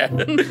 Yeah.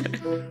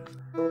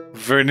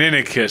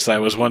 Verninicus, I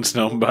was once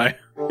known by.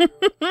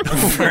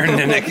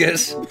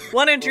 Verninicus.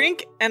 Want a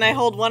drink? And I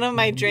hold one of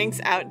my drinks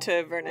out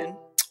to Vernon.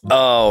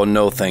 Oh,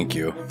 no, thank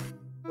you.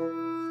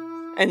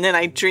 And then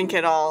I drink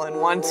it all in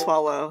one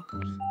swallow.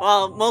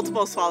 Well,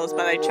 multiple swallows,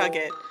 but I chug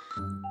it.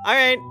 All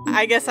right,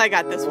 I guess I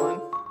got this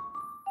one.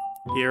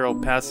 Hero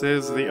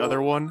passes the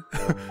other one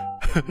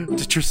to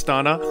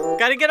Tristana.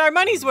 Gotta get our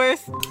money's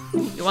worth.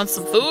 You want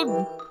some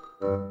food?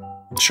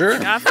 Sure.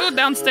 Got food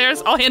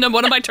downstairs. I'll hand him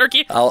one of my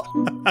turkey.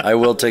 I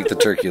will take the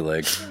turkey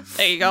leg.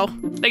 There you go.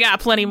 They got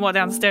plenty more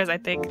downstairs, I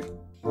think.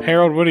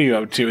 Harold, what are you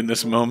up to in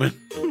this moment?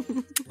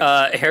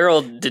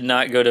 Harold did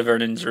not go to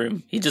Vernon's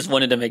room. He just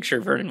wanted to make sure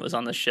Vernon was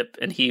on the ship,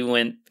 and he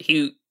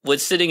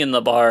was sitting in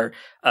the bar.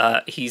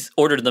 He's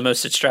ordered the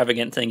most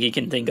extravagant thing he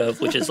can think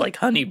of, which is like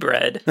honey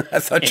bread. I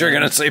thought you were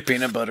going to say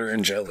peanut butter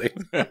and jelly.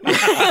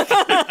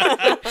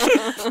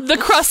 The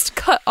crust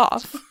cut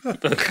off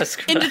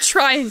into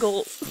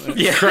triangles.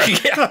 Yeah.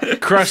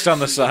 Crust on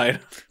the side.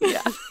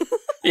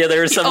 Yeah,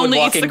 there was someone Only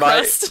eats walking the by.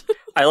 crust.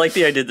 I like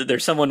the idea that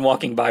there's someone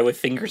walking by with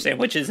finger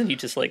sandwiches, and he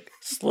just like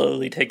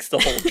slowly takes the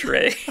whole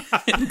tray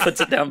and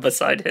puts it down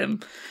beside him.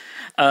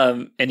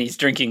 And he's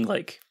drinking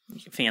like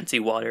fancy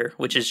water,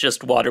 which is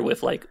just water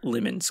with like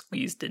lemon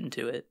squeezed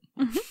into it.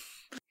 Mm-hmm.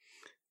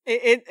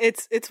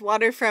 It's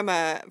water from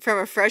a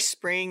fresh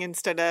spring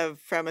instead of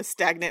from a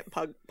stagnant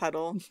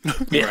puddle.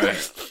 Yeah.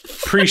 Right.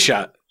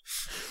 Pre-shot.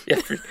 Yeah.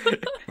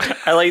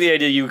 I like the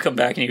idea you would come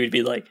back and you would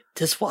be like,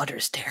 "This water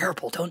is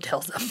terrible. Don't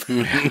tell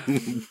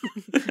them."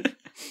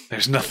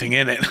 There's nothing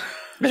in it.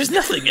 There's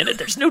nothing in it.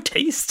 There's no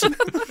taste.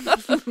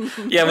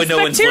 Yeah, when no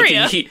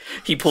bacteria. one's looking,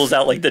 he pulls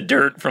out like the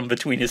dirt from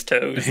between his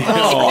toes.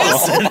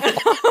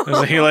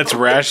 Oh. He lets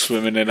Rash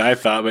swim in it, I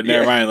thought, but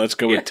never mind. Let's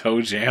go with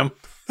toe jam.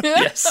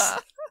 Yes.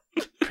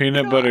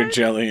 Peanut butter,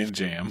 jelly, and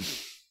jam.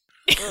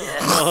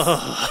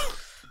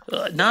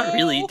 Not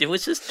really. It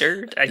was just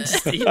dirt.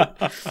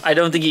 I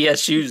don't think he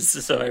has shoes,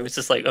 so I was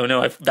just like, oh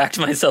no, I've backed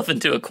myself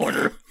into a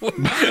corner where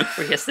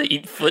he has to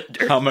eat foot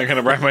dirt. How am I going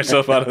to write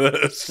myself out of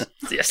this?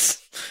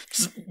 Yes.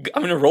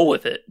 I'm going to roll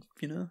with it,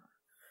 you know?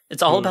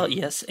 It's all about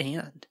yes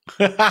and.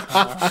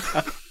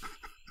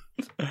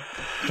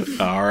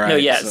 All right. No,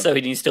 yeah, so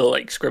he's still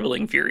like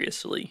scribbling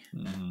furiously.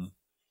 Mm-hmm.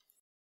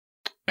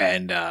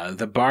 And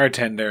the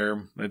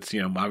bartender, it's,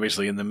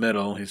 obviously in the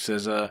middle, he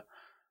says, so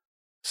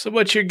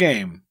what's your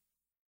game?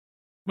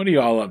 What are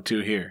you all up to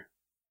here?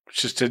 It's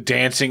just a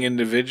dancing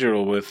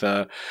individual with,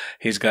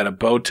 he's got a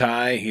bow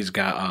tie, he's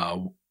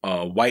got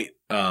a white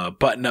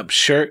button-up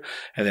shirt,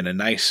 and then a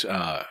nice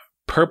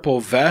purple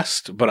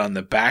vest, but on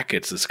the back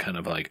it's this kind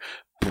of like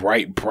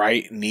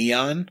bright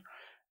neon.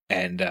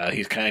 And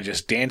he's kind of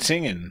just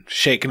dancing and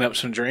shaking up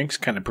some drinks,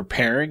 kind of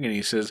preparing, and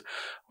he says,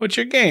 what's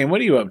your game? What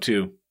are you up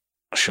to?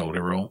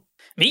 Shoulder roll.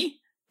 Me?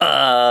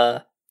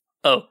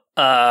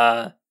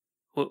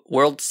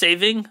 World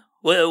saving?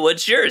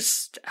 What's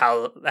yours?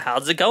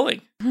 How's it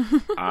going?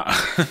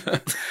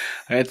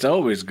 It's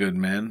always good,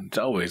 man. It's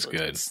always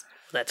good.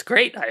 That's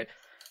great.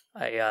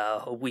 I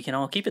hope we can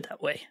all keep it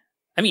that way.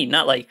 I mean,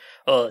 not like,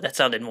 oh, that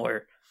sounded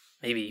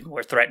maybe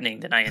more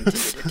threatening than I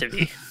intended it to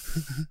be.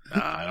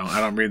 I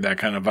don't read that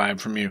kind of vibe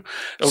from you.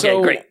 Okay,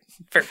 So, great.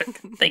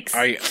 Perfect. Thanks.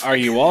 Are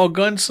you all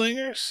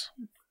gunslingers?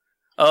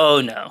 Oh,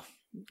 no.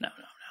 No.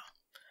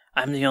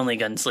 I'm the only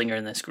gunslinger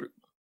in this group.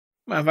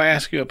 Mind if I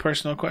ask you a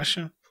personal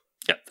question?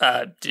 Yep.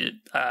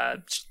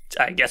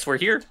 I guess we're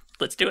here.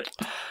 Let's do it.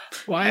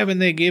 Why haven't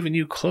they given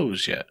you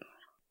clothes yet?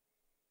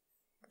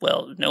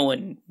 Well, no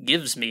one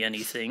gives me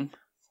anything.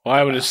 Well,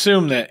 I would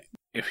assume that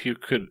if you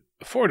could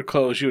afford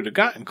clothes, you would have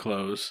gotten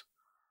clothes.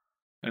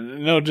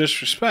 And no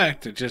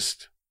disrespect, I'm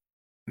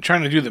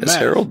trying to do the Has math.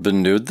 Harold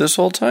been nude this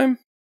whole time?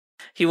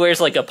 He wears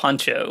like a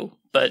poncho,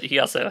 but he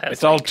also has.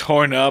 It's all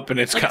torn up and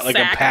it's Like got like a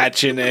sack.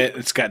 patch in it.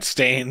 It's got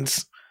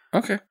stains.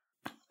 Okay.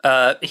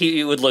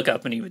 He would look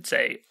up and he would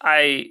say,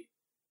 "I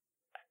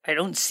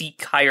don't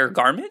seek higher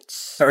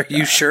garments." Are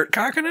you shirt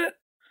cocking it?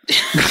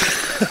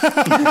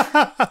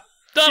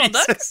 Donald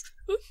Duck.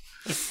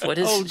 What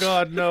is? Oh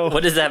God, no.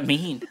 What does that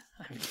mean?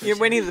 You're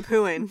Winnie the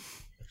Poohin'.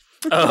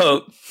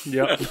 Oh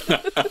Yep.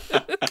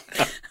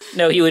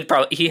 no,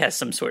 he has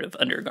some sort of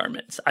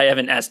undergarments. I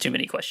haven't asked too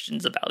many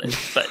questions about it,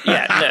 but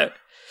yeah,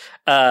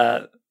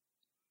 no.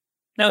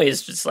 No,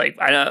 he's just like,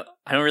 I don't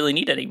really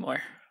need any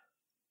more.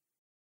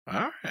 All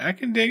right, I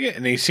can dig it.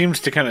 And he seems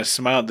to kind of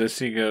smile at this.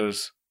 He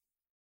goes,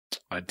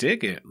 I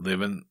dig it.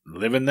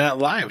 Living that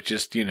life.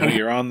 Just,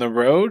 you're on the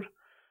road.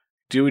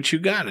 Do what you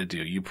got to do.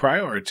 You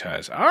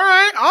prioritize. All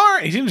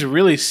right. He seems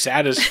really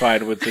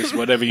satisfied with this,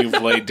 whatever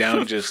you've laid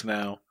down just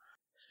now.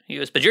 He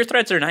goes, but your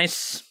threats are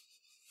nice.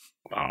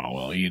 Oh,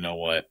 well, you know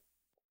what?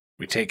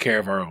 We take care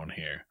of our own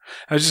here.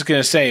 I was just going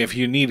to say, if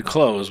you need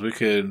clothes, we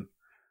could,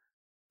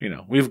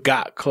 we've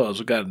got clothes.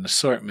 We've got an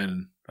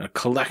assortment. a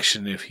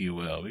collection, if you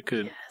will. We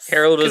could.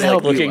 Harold is Could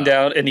help like you looking out.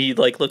 down, and he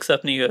like looks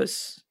up and he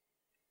goes,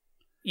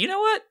 "You know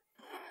what?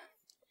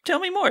 Tell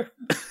me more."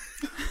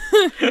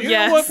 You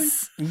know what?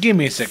 Yes. Give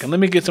me a second. Let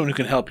me get someone who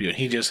can help you. And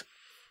he just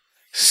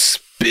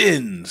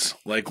spins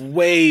like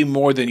way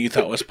more than you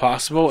thought was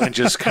possible, and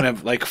just kind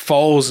of like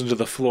falls into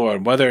the floor.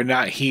 And whether or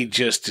not he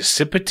just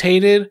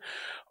dissipated,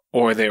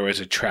 or there was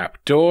a trap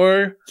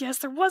door, Yes,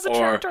 there was a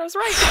Or- trapdoor. I was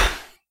right.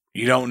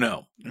 you don't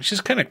know. It's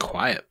just kind of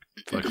quiet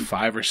for like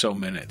 5 or so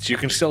minutes. You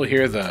can still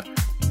hear the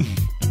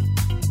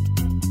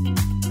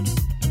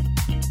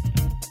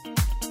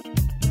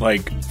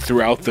like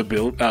throughout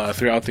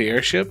the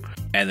airship,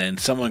 and then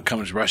someone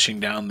comes rushing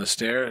down the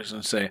stairs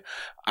and say,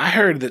 "I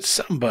heard that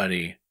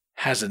somebody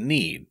has a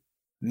need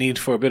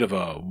for a bit of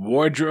a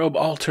wardrobe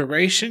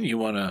alteration. You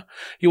wanna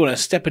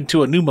step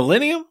into a new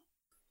millennium?"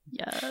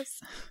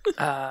 Yes.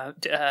 I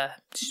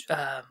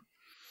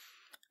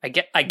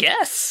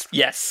guess.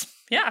 Yes.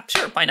 Yeah,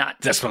 sure. Why not?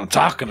 That's what I'm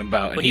talking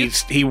about. What And do you-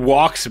 he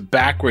walks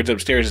backwards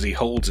upstairs as he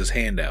holds his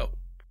hand out.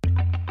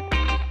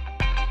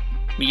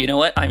 You know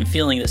what? I'm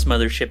feeling this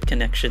mothership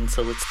connection,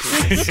 so let's do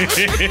it.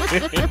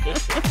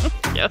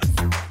 Yes.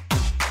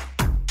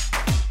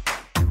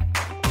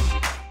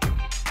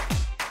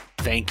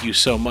 Thank you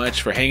so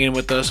much for hanging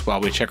with us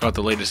while we check out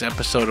the latest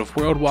episode of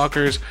World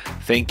Walkers.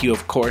 Thank you,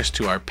 of course,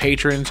 to our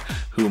patrons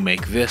who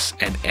make this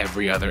and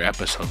every other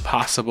episode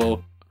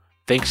possible.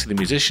 Thanks to the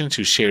musicians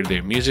who shared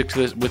their music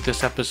with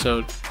this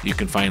episode. You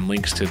can find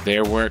links to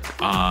their work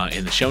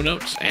in the show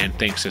notes. And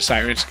thanks to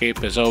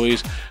Sirenscape, as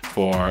always,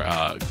 for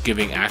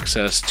giving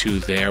access to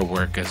their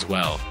work as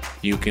well.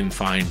 You can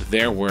find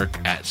their work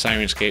at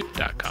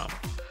Sirenscape.com.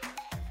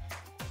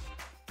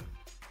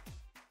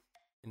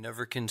 I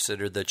never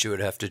considered that you would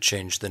have to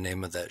change the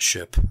name of that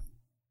ship.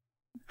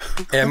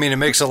 I mean, it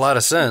makes a lot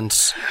of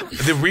sense.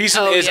 The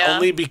reason Oh, is yeah.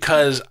 only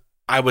because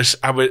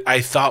I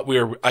thought we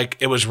were like,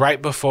 it was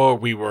right before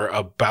we were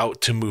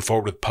about to move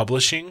forward with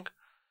publishing,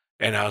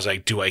 and I was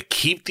like, do I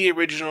keep the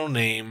original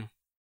name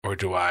or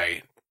do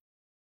I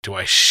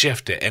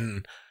shift it?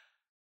 And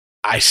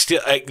I still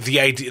like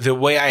the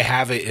way I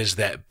have it is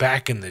that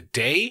back in the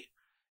day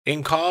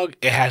in COG,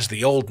 it has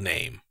the old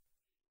name,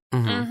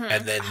 Mm-hmm.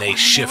 and then Oh, I they know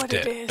shift what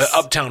it. it is.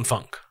 Uptown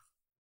Funk.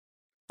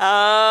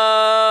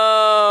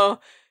 Oh,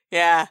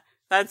 yeah.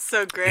 That's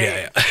so great.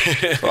 Yeah.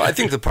 Well, I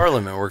think the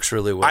Parliament works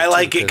really well. I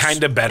like too, it 'cause-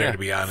 kind of better, yeah, to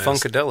be honest.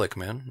 Funkadelic,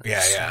 man. Yeah,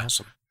 It's yeah.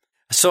 Awesome.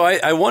 So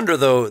I wonder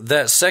though,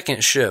 that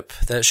second ship,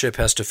 that ship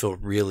has to feel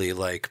really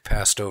like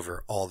passed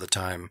over all the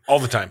time. All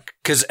the time.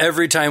 Because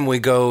every time we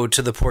go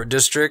to the port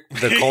district,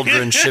 the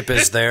Cauldron ship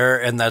is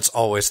there, and that's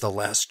always the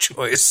last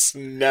choice.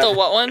 The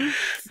what one?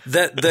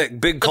 That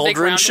big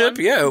Cauldron round ship,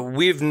 one?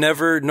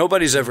 yeah,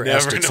 nobody's ever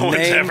asked its no one's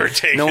name. ever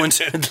taken No one's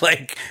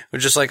like, we're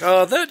just like,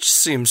 oh, that just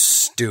seems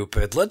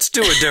stupid. Let's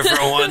do a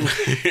different one.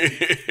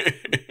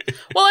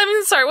 Well, I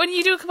mean, sorry, when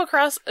you do come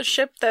across a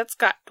ship that's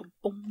got boom,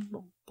 boom,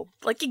 boom, boom,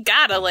 like you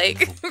gotta,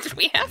 like,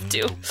 we have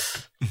to.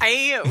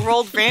 I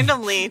rolled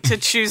randomly to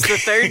choose the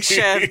third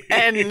ship,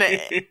 and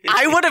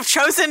I would have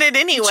chosen it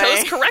anyway.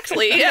 Chose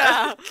correctly,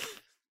 yeah.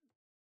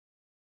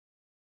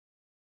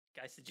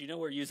 Guys, did you know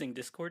we're using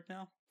Discord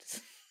now?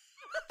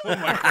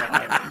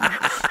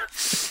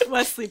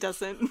 Wesley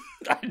doesn't.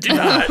 I do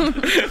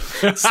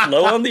not.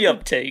 Slow on the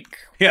uptake.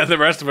 Yeah, the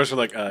rest of us are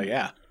like,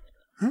 yeah.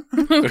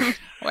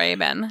 Way,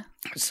 Ben.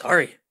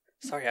 Sorry,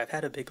 I've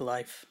had a big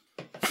life.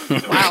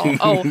 Wow.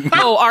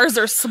 Oh, ours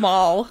are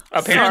small.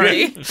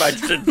 Apparently, Sorry.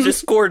 by the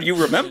Discord you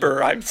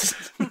remember, I'm.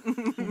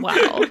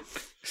 Wow.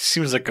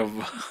 Seems like a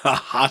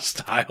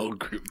hostile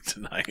group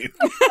tonight.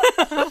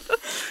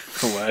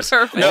 Wes.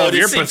 Perfect. All of this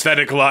your seems-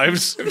 pathetic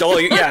lives. All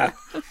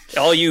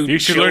you. You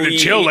should learn to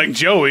chill like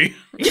Joey.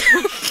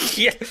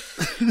 Yeah,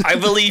 I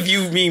believe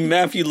you mean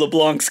Matthew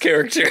LeBlanc's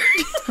character.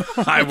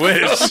 I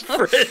wish.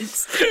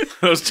 Friends.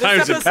 Those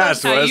times have episode-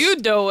 passed, How Wes. you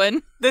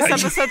doing? This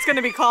episode's going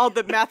to be called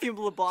the Matthew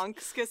LeBlanc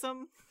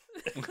Schism.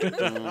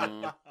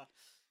 Nathan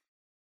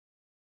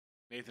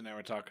and I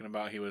were talking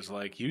about, he was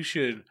like, you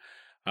should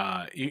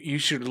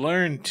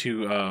learn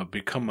to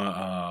become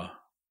a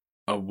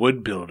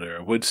wood builder,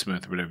 a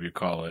woodsmith, whatever you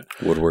call it.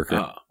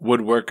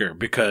 Woodworker,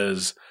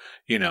 because,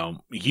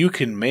 you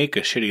can make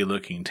a shitty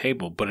looking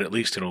table, but at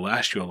least it'll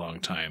last you a long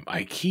time.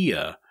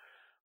 IKEA,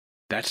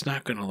 that's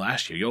not going to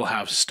last you. You'll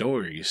have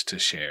stories to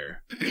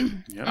share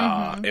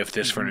if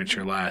this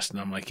furniture lasts. And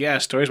I'm like, yeah,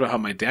 stories about how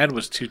my dad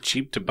was too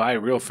cheap to buy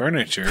real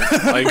furniture.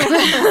 Like,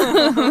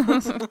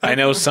 I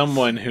know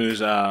someone who's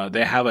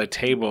they have a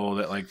table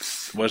that like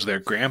was their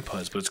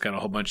grandpa's, but it's got a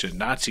whole bunch of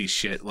Nazi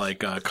shit like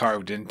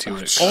carved into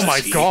it. Oh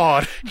my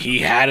god. He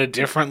had a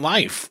different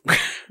life.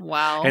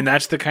 Wow. And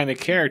that's the kind of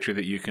character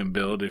that you can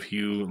build if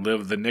you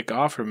live the Nick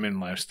Offerman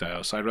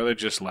lifestyle. So I'd rather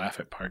just laugh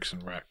at Parks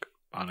and Rec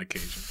on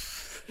occasion.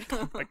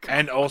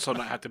 And also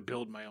not have to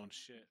build my own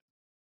shit.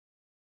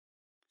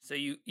 So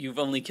you've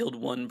only killed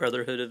one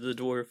Brotherhood of the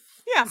Dwarf.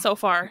 Yeah. So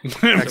far.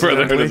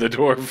 Brotherhood of the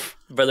Dwarf.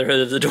 Brotherhood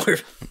of the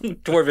Dwarf.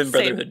 Dwarven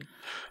Brotherhood.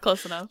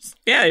 Close enough.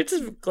 Yeah, it's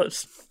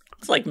close.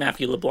 It's like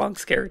Matthew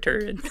LeBlanc's character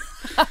in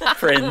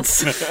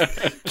Friends.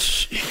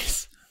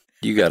 Jeez.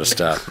 You gotta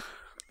stop.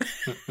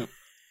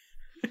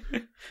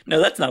 No,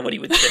 that's not what he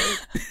would say.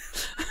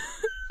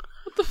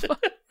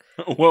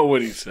 What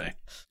would he say?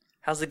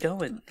 How's it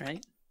going,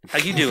 right? How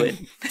you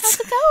doing? How's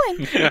it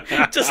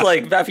going? Just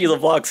like Matthew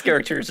LeBlanc's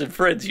characters and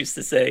friends used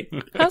to say.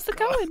 How's it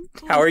going?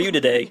 How are you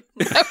today?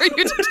 How are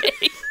you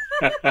today?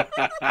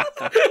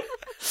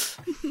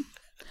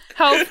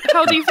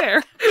 How do you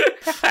fare?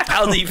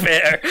 How's he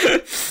fare?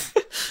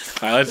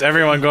 All right, let's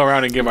everyone go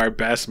around and give our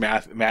best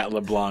Matt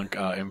LeBlanc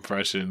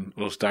impression.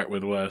 We'll start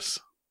with Wes.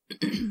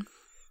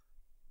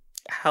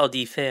 How'd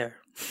he fare?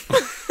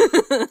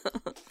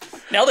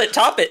 Nailed it.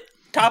 Top it.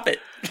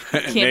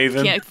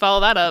 Nathan. Can't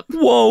follow that up.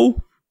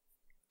 Whoa.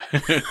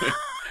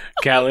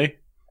 Callie.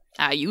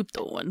 How you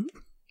doing?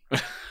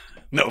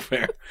 No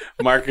fair.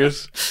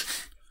 Marcus.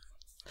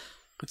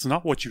 It's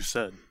not what you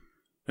said.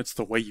 It's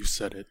the way you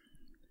said it.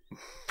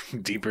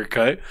 Deeper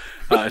cut.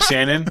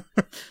 Shannon.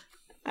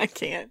 I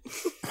can't.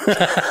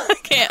 I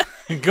can't.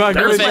 Go on,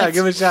 give it a shot.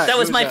 Give it a shot. That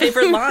was my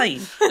favorite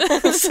line.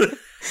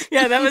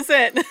 Yeah, that was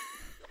it.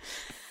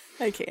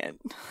 I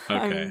can't.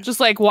 Okay. Just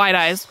like wide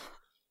eyes.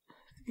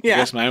 I Yeah.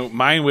 guess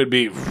mine would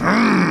be.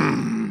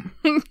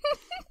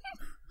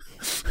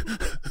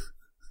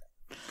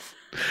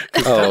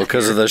 Oh,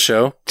 because of the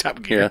show?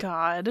 Top Gear. Yeah.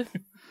 God.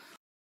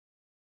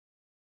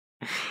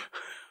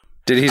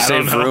 Did he say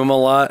don't know. vroom a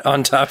lot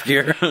on Top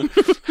Gear?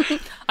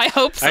 I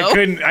hope so.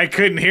 I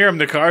couldn't hear him.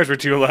 The cars were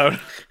too loud.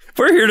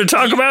 We're here to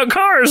talk about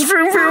cars.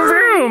 Vroom,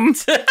 vroom,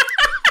 vroom.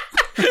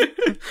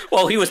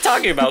 Well, he was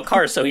talking about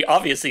cars, so he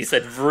obviously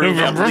said vroom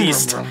at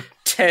least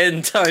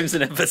 10 times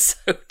an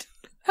episode.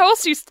 How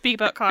else do you speak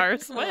about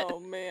cars? What? Oh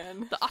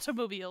man. The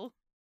automobile.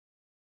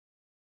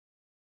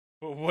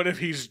 Well, what if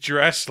he's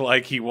dressed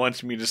like he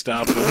wants me to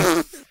stop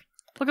him?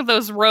 Look at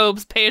those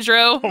robes,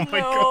 Pedro. Oh my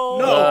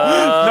god.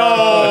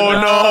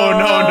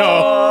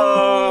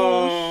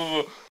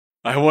 No.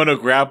 I want to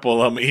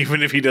grapple him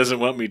even if he doesn't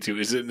want me to.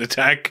 Is it an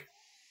attack?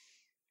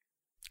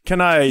 Can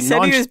I He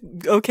said he was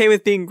okay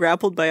with being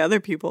grappled by other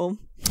people.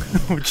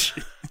 Oh,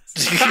 jeez.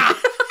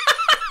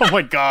 Oh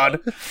my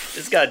god.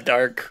 This got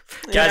dark.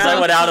 Guys, Yeah. I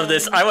went out of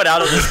this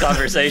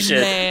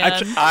conversation. Man.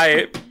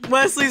 I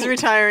Wesley's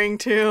retiring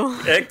too.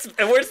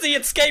 and where's the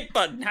escape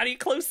button? How do you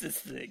close this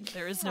thing?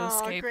 There is no Aw,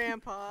 escape.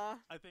 Grandpa.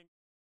 I think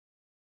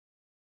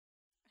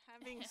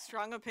Having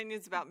strong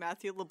opinions about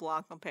Matthew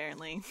LeBlanc,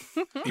 apparently.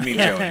 You mean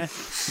Joey?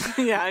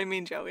 Yeah, I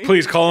mean Joey.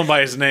 Please call him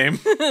by his name.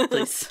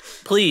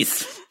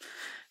 Please.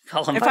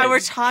 Call him If by I were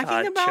his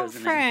talking about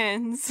God-chosen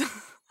name. friends,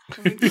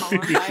 I would call him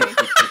by.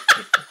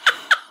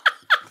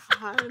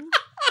 God.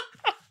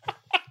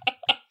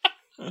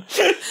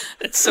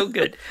 It's so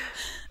good.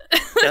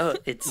 No,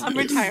 I'm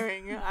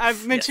retiring.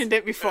 I've mentioned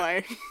it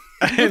before.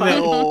 I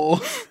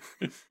know.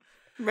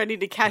 Ready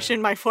to cash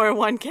in my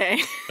 401k.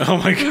 Oh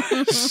my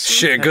gosh.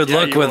 Shit, good Yeah,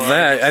 luck you with are.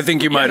 that. I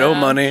think you might owe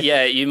money.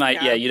 Yeah, you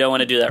might. Yeah, you don't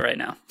want to do that right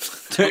now.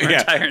 Don't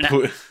retire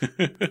now.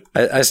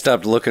 I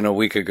stopped looking a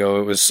week ago.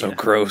 It was so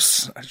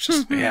gross. I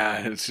just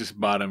Yeah, it's just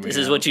bottom. This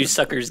is what you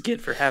suckers get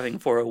for having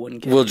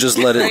 401k. We'll just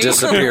let it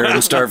disappear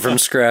and start from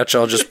scratch.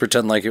 I'll just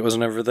pretend like it was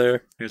never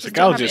there. It's like,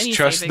 don't I'll have just any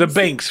trust savings. the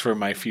banks for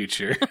my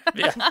future.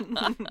 Yeah.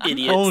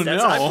 Idiots. Oh,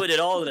 That's, I no. put it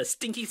all in a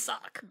stinky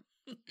sock.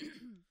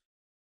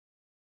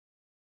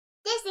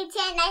 Listen,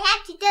 Chan, I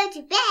have to go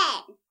to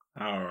bed.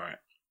 All right.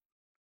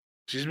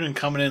 She's been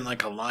coming in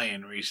like a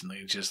lion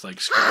recently, just like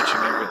scratching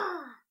everything.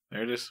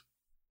 There it is.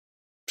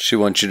 She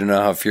wants you to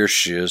know how fierce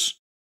she is.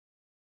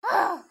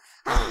 All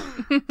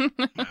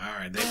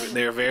right,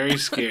 they're very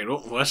scared.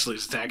 Oh,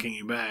 Wesley's attacking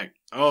you back.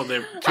 Oh,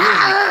 they're two of you.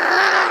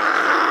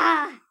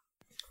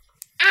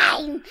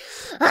 I'm.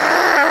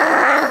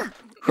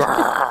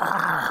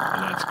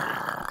 That's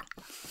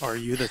great. Are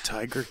you the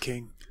Tiger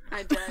King?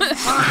 I did.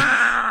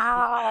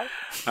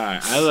 All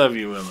right, I love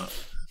you, Willow.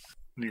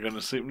 You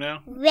gonna sleep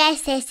now?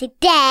 Rest is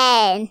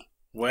dead.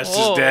 Wes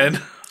Oh. is dead.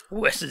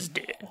 Wes is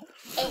dead.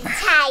 And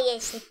Ty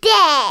is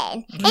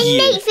dead. And Yeah.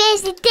 Nate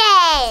is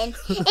dead.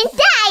 And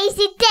Ty is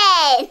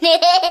dead.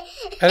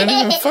 I didn't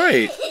even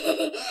fight.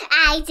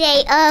 I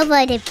take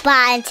over the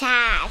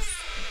bontas.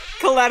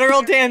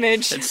 Collateral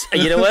damage.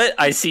 You know what?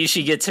 I see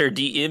she gets her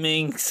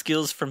DMing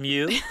skills from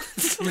you.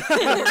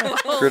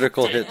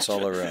 Critical hits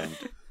all around.